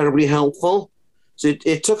not terribly helpful. So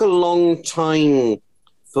it took a long time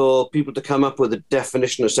for people to come up with a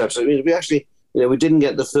definition of sepsis. I mean, we actually, we didn't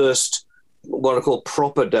get the first, what I call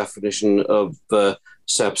proper definition of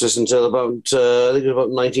sepsis until about, I think it was about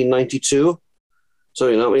 1992. So,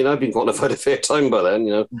 I've been qualified a fair time by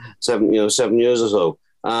then, 7 years or so.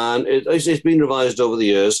 And it's been revised over the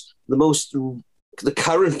years. The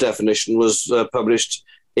current definition was published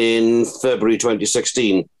in February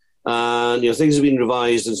 2016, and things have been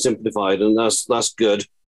revised and simplified, and that's good.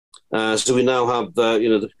 So we now have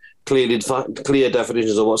the clear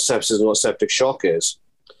definitions of what sepsis and what septic shock is.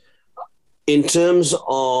 In terms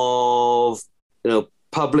of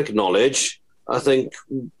public knowledge, I think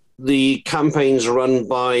the campaigns run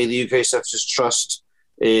by the UK Sepsis Trust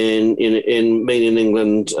mainly in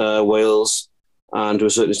England, Wales, and to a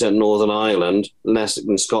certain extent Northern Ireland, less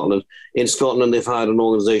in Scotland. In Scotland, they've had an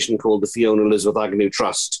organisation called the Fiona Elizabeth Agnew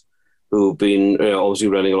Trust, who've been obviously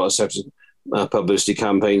running a lot of sepsis publicity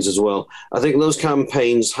campaigns as well. I think those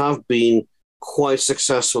campaigns have been quite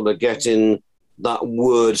successful at getting that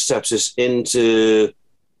word sepsis into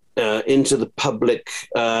the public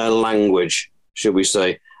language, should we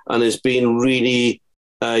say. And there's been really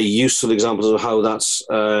useful examples of how that's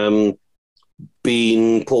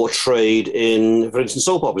been portrayed in, for instance,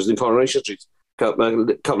 soap operas in Coronation Street. A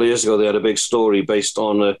couple of years ago, they had a big story based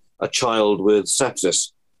on a child with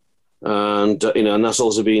sepsis, and and that's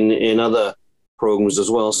also been in other programs as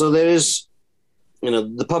well. So there is,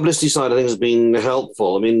 the publicity side of things has been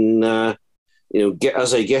helpful. I mean,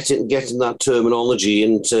 getting that terminology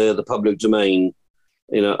into the public domain,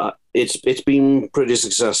 it's been pretty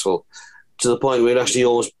successful, to the point where you're actually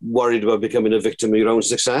almost worried about becoming a victim of your own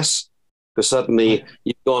success. Because suddenly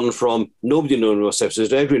you've gone from nobody knowing what sepsis is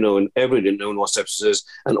to everybody knowing what sepsis is,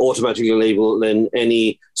 and automatically labeling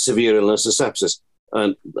any severe illness as sepsis.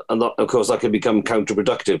 And that, of course, that can become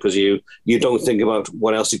counterproductive, because you don't think about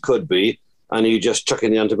what else it could be, and you just chuck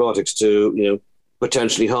in the antibiotics to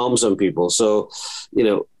potentially harm some people. So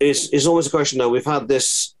it's almost a question now. We've had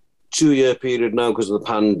this 2-year period now because of the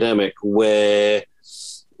pandemic where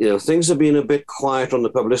things have been a bit quiet on the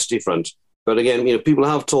publicity front. But again, people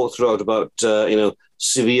have talked throughout about,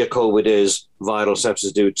 severe COVID is viral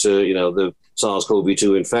sepsis due to, the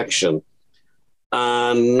SARS-CoV-2 infection.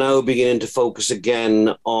 And now beginning to focus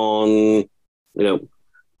again on,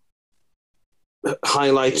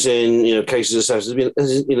 highlighting, cases of sepsis.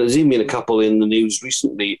 There's even been a couple in the news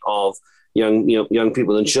recently of young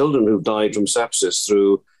people and children who've died from sepsis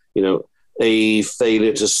through a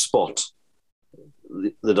failure to spot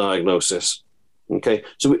the diagnosis. Okay,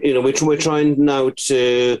 so we're trying now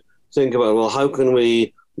to think about, well, how can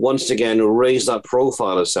we once again raise that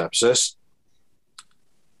profile of sepsis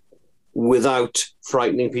without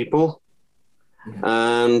frightening people,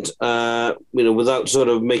 and without sort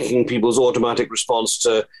of making people's automatic response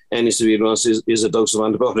to any severe illness is a dose of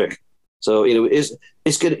antibiotic. So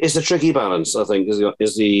it's a tricky balance, I think,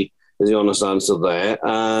 is the honest answer there.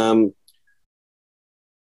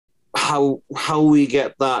 How we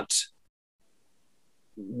get that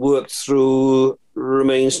worked through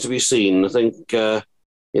remains to be seen. I think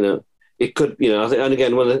it could, and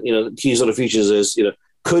again, one of the key sort of features is,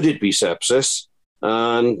 could it be sepsis?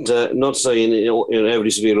 And not saying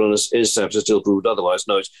every severe illness is sepsis till proved otherwise.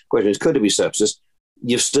 No, the question is, could it be sepsis?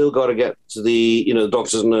 You've still got to get to the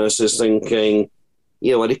doctors and nurses thinking,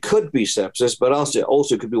 it could be sepsis, but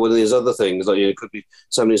also it could be one of these other things. Like, it could be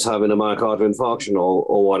somebody's having a myocardial infarction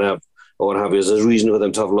or what have you. There's a reason for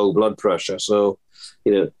them to have low blood pressure. So,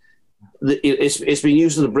 it's been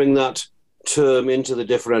used to bring that term into the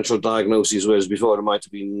differential diagnoses, whereas before it might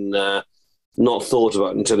have been not thought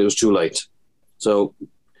about until it was too late. So,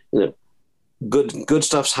 good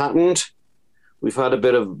stuff's happened. We've had a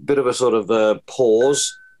bit of a sort of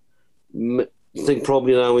pause. I think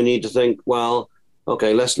probably now we need to think, well,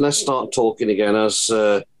 okay, let's start talking again as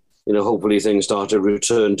hopefully things start to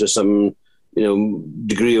return to some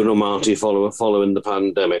degree of normality following the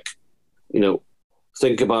pandemic.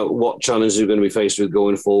 Think about what challenges we're going to be faced with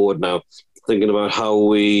going forward now. Thinking about how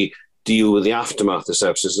we deal with the aftermath of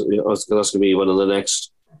sepsis. That's going to be one of the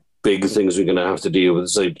next big things we're going to have to deal with.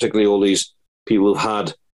 So particularly all these people who've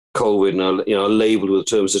had COVID and are labelled with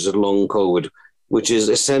terms such as long COVID, which is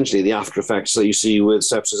essentially the after effects that you see with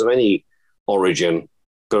sepsis of any origin.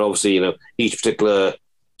 But obviously, each particular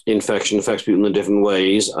infection affects people in different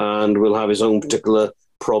ways and will have its own particular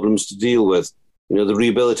problems to deal with. The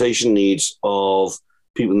rehabilitation needs of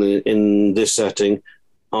people in this setting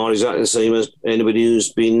are exactly the same as anybody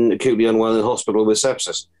who's been acutely unwell in hospital with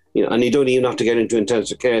sepsis. And you don't even have to get into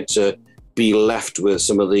intensive care to be left with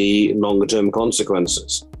some of the longer-term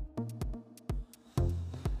consequences.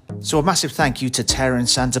 So a massive thank you to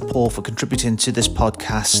Terence and to Paul for contributing to this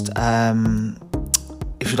podcast.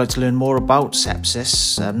 If you'd like to learn more about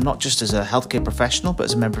sepsis, not just as a healthcare professional, but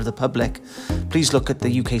as a member of the public, please look at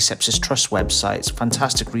the UK Sepsis Trust website. It's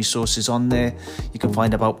fantastic resources on there. You can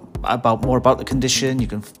find about more about the condition. You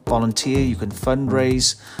can volunteer, you can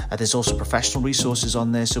fundraise. There's also professional resources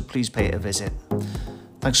on there, so please pay it a visit.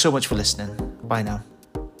 Thanks so much for listening. Bye now.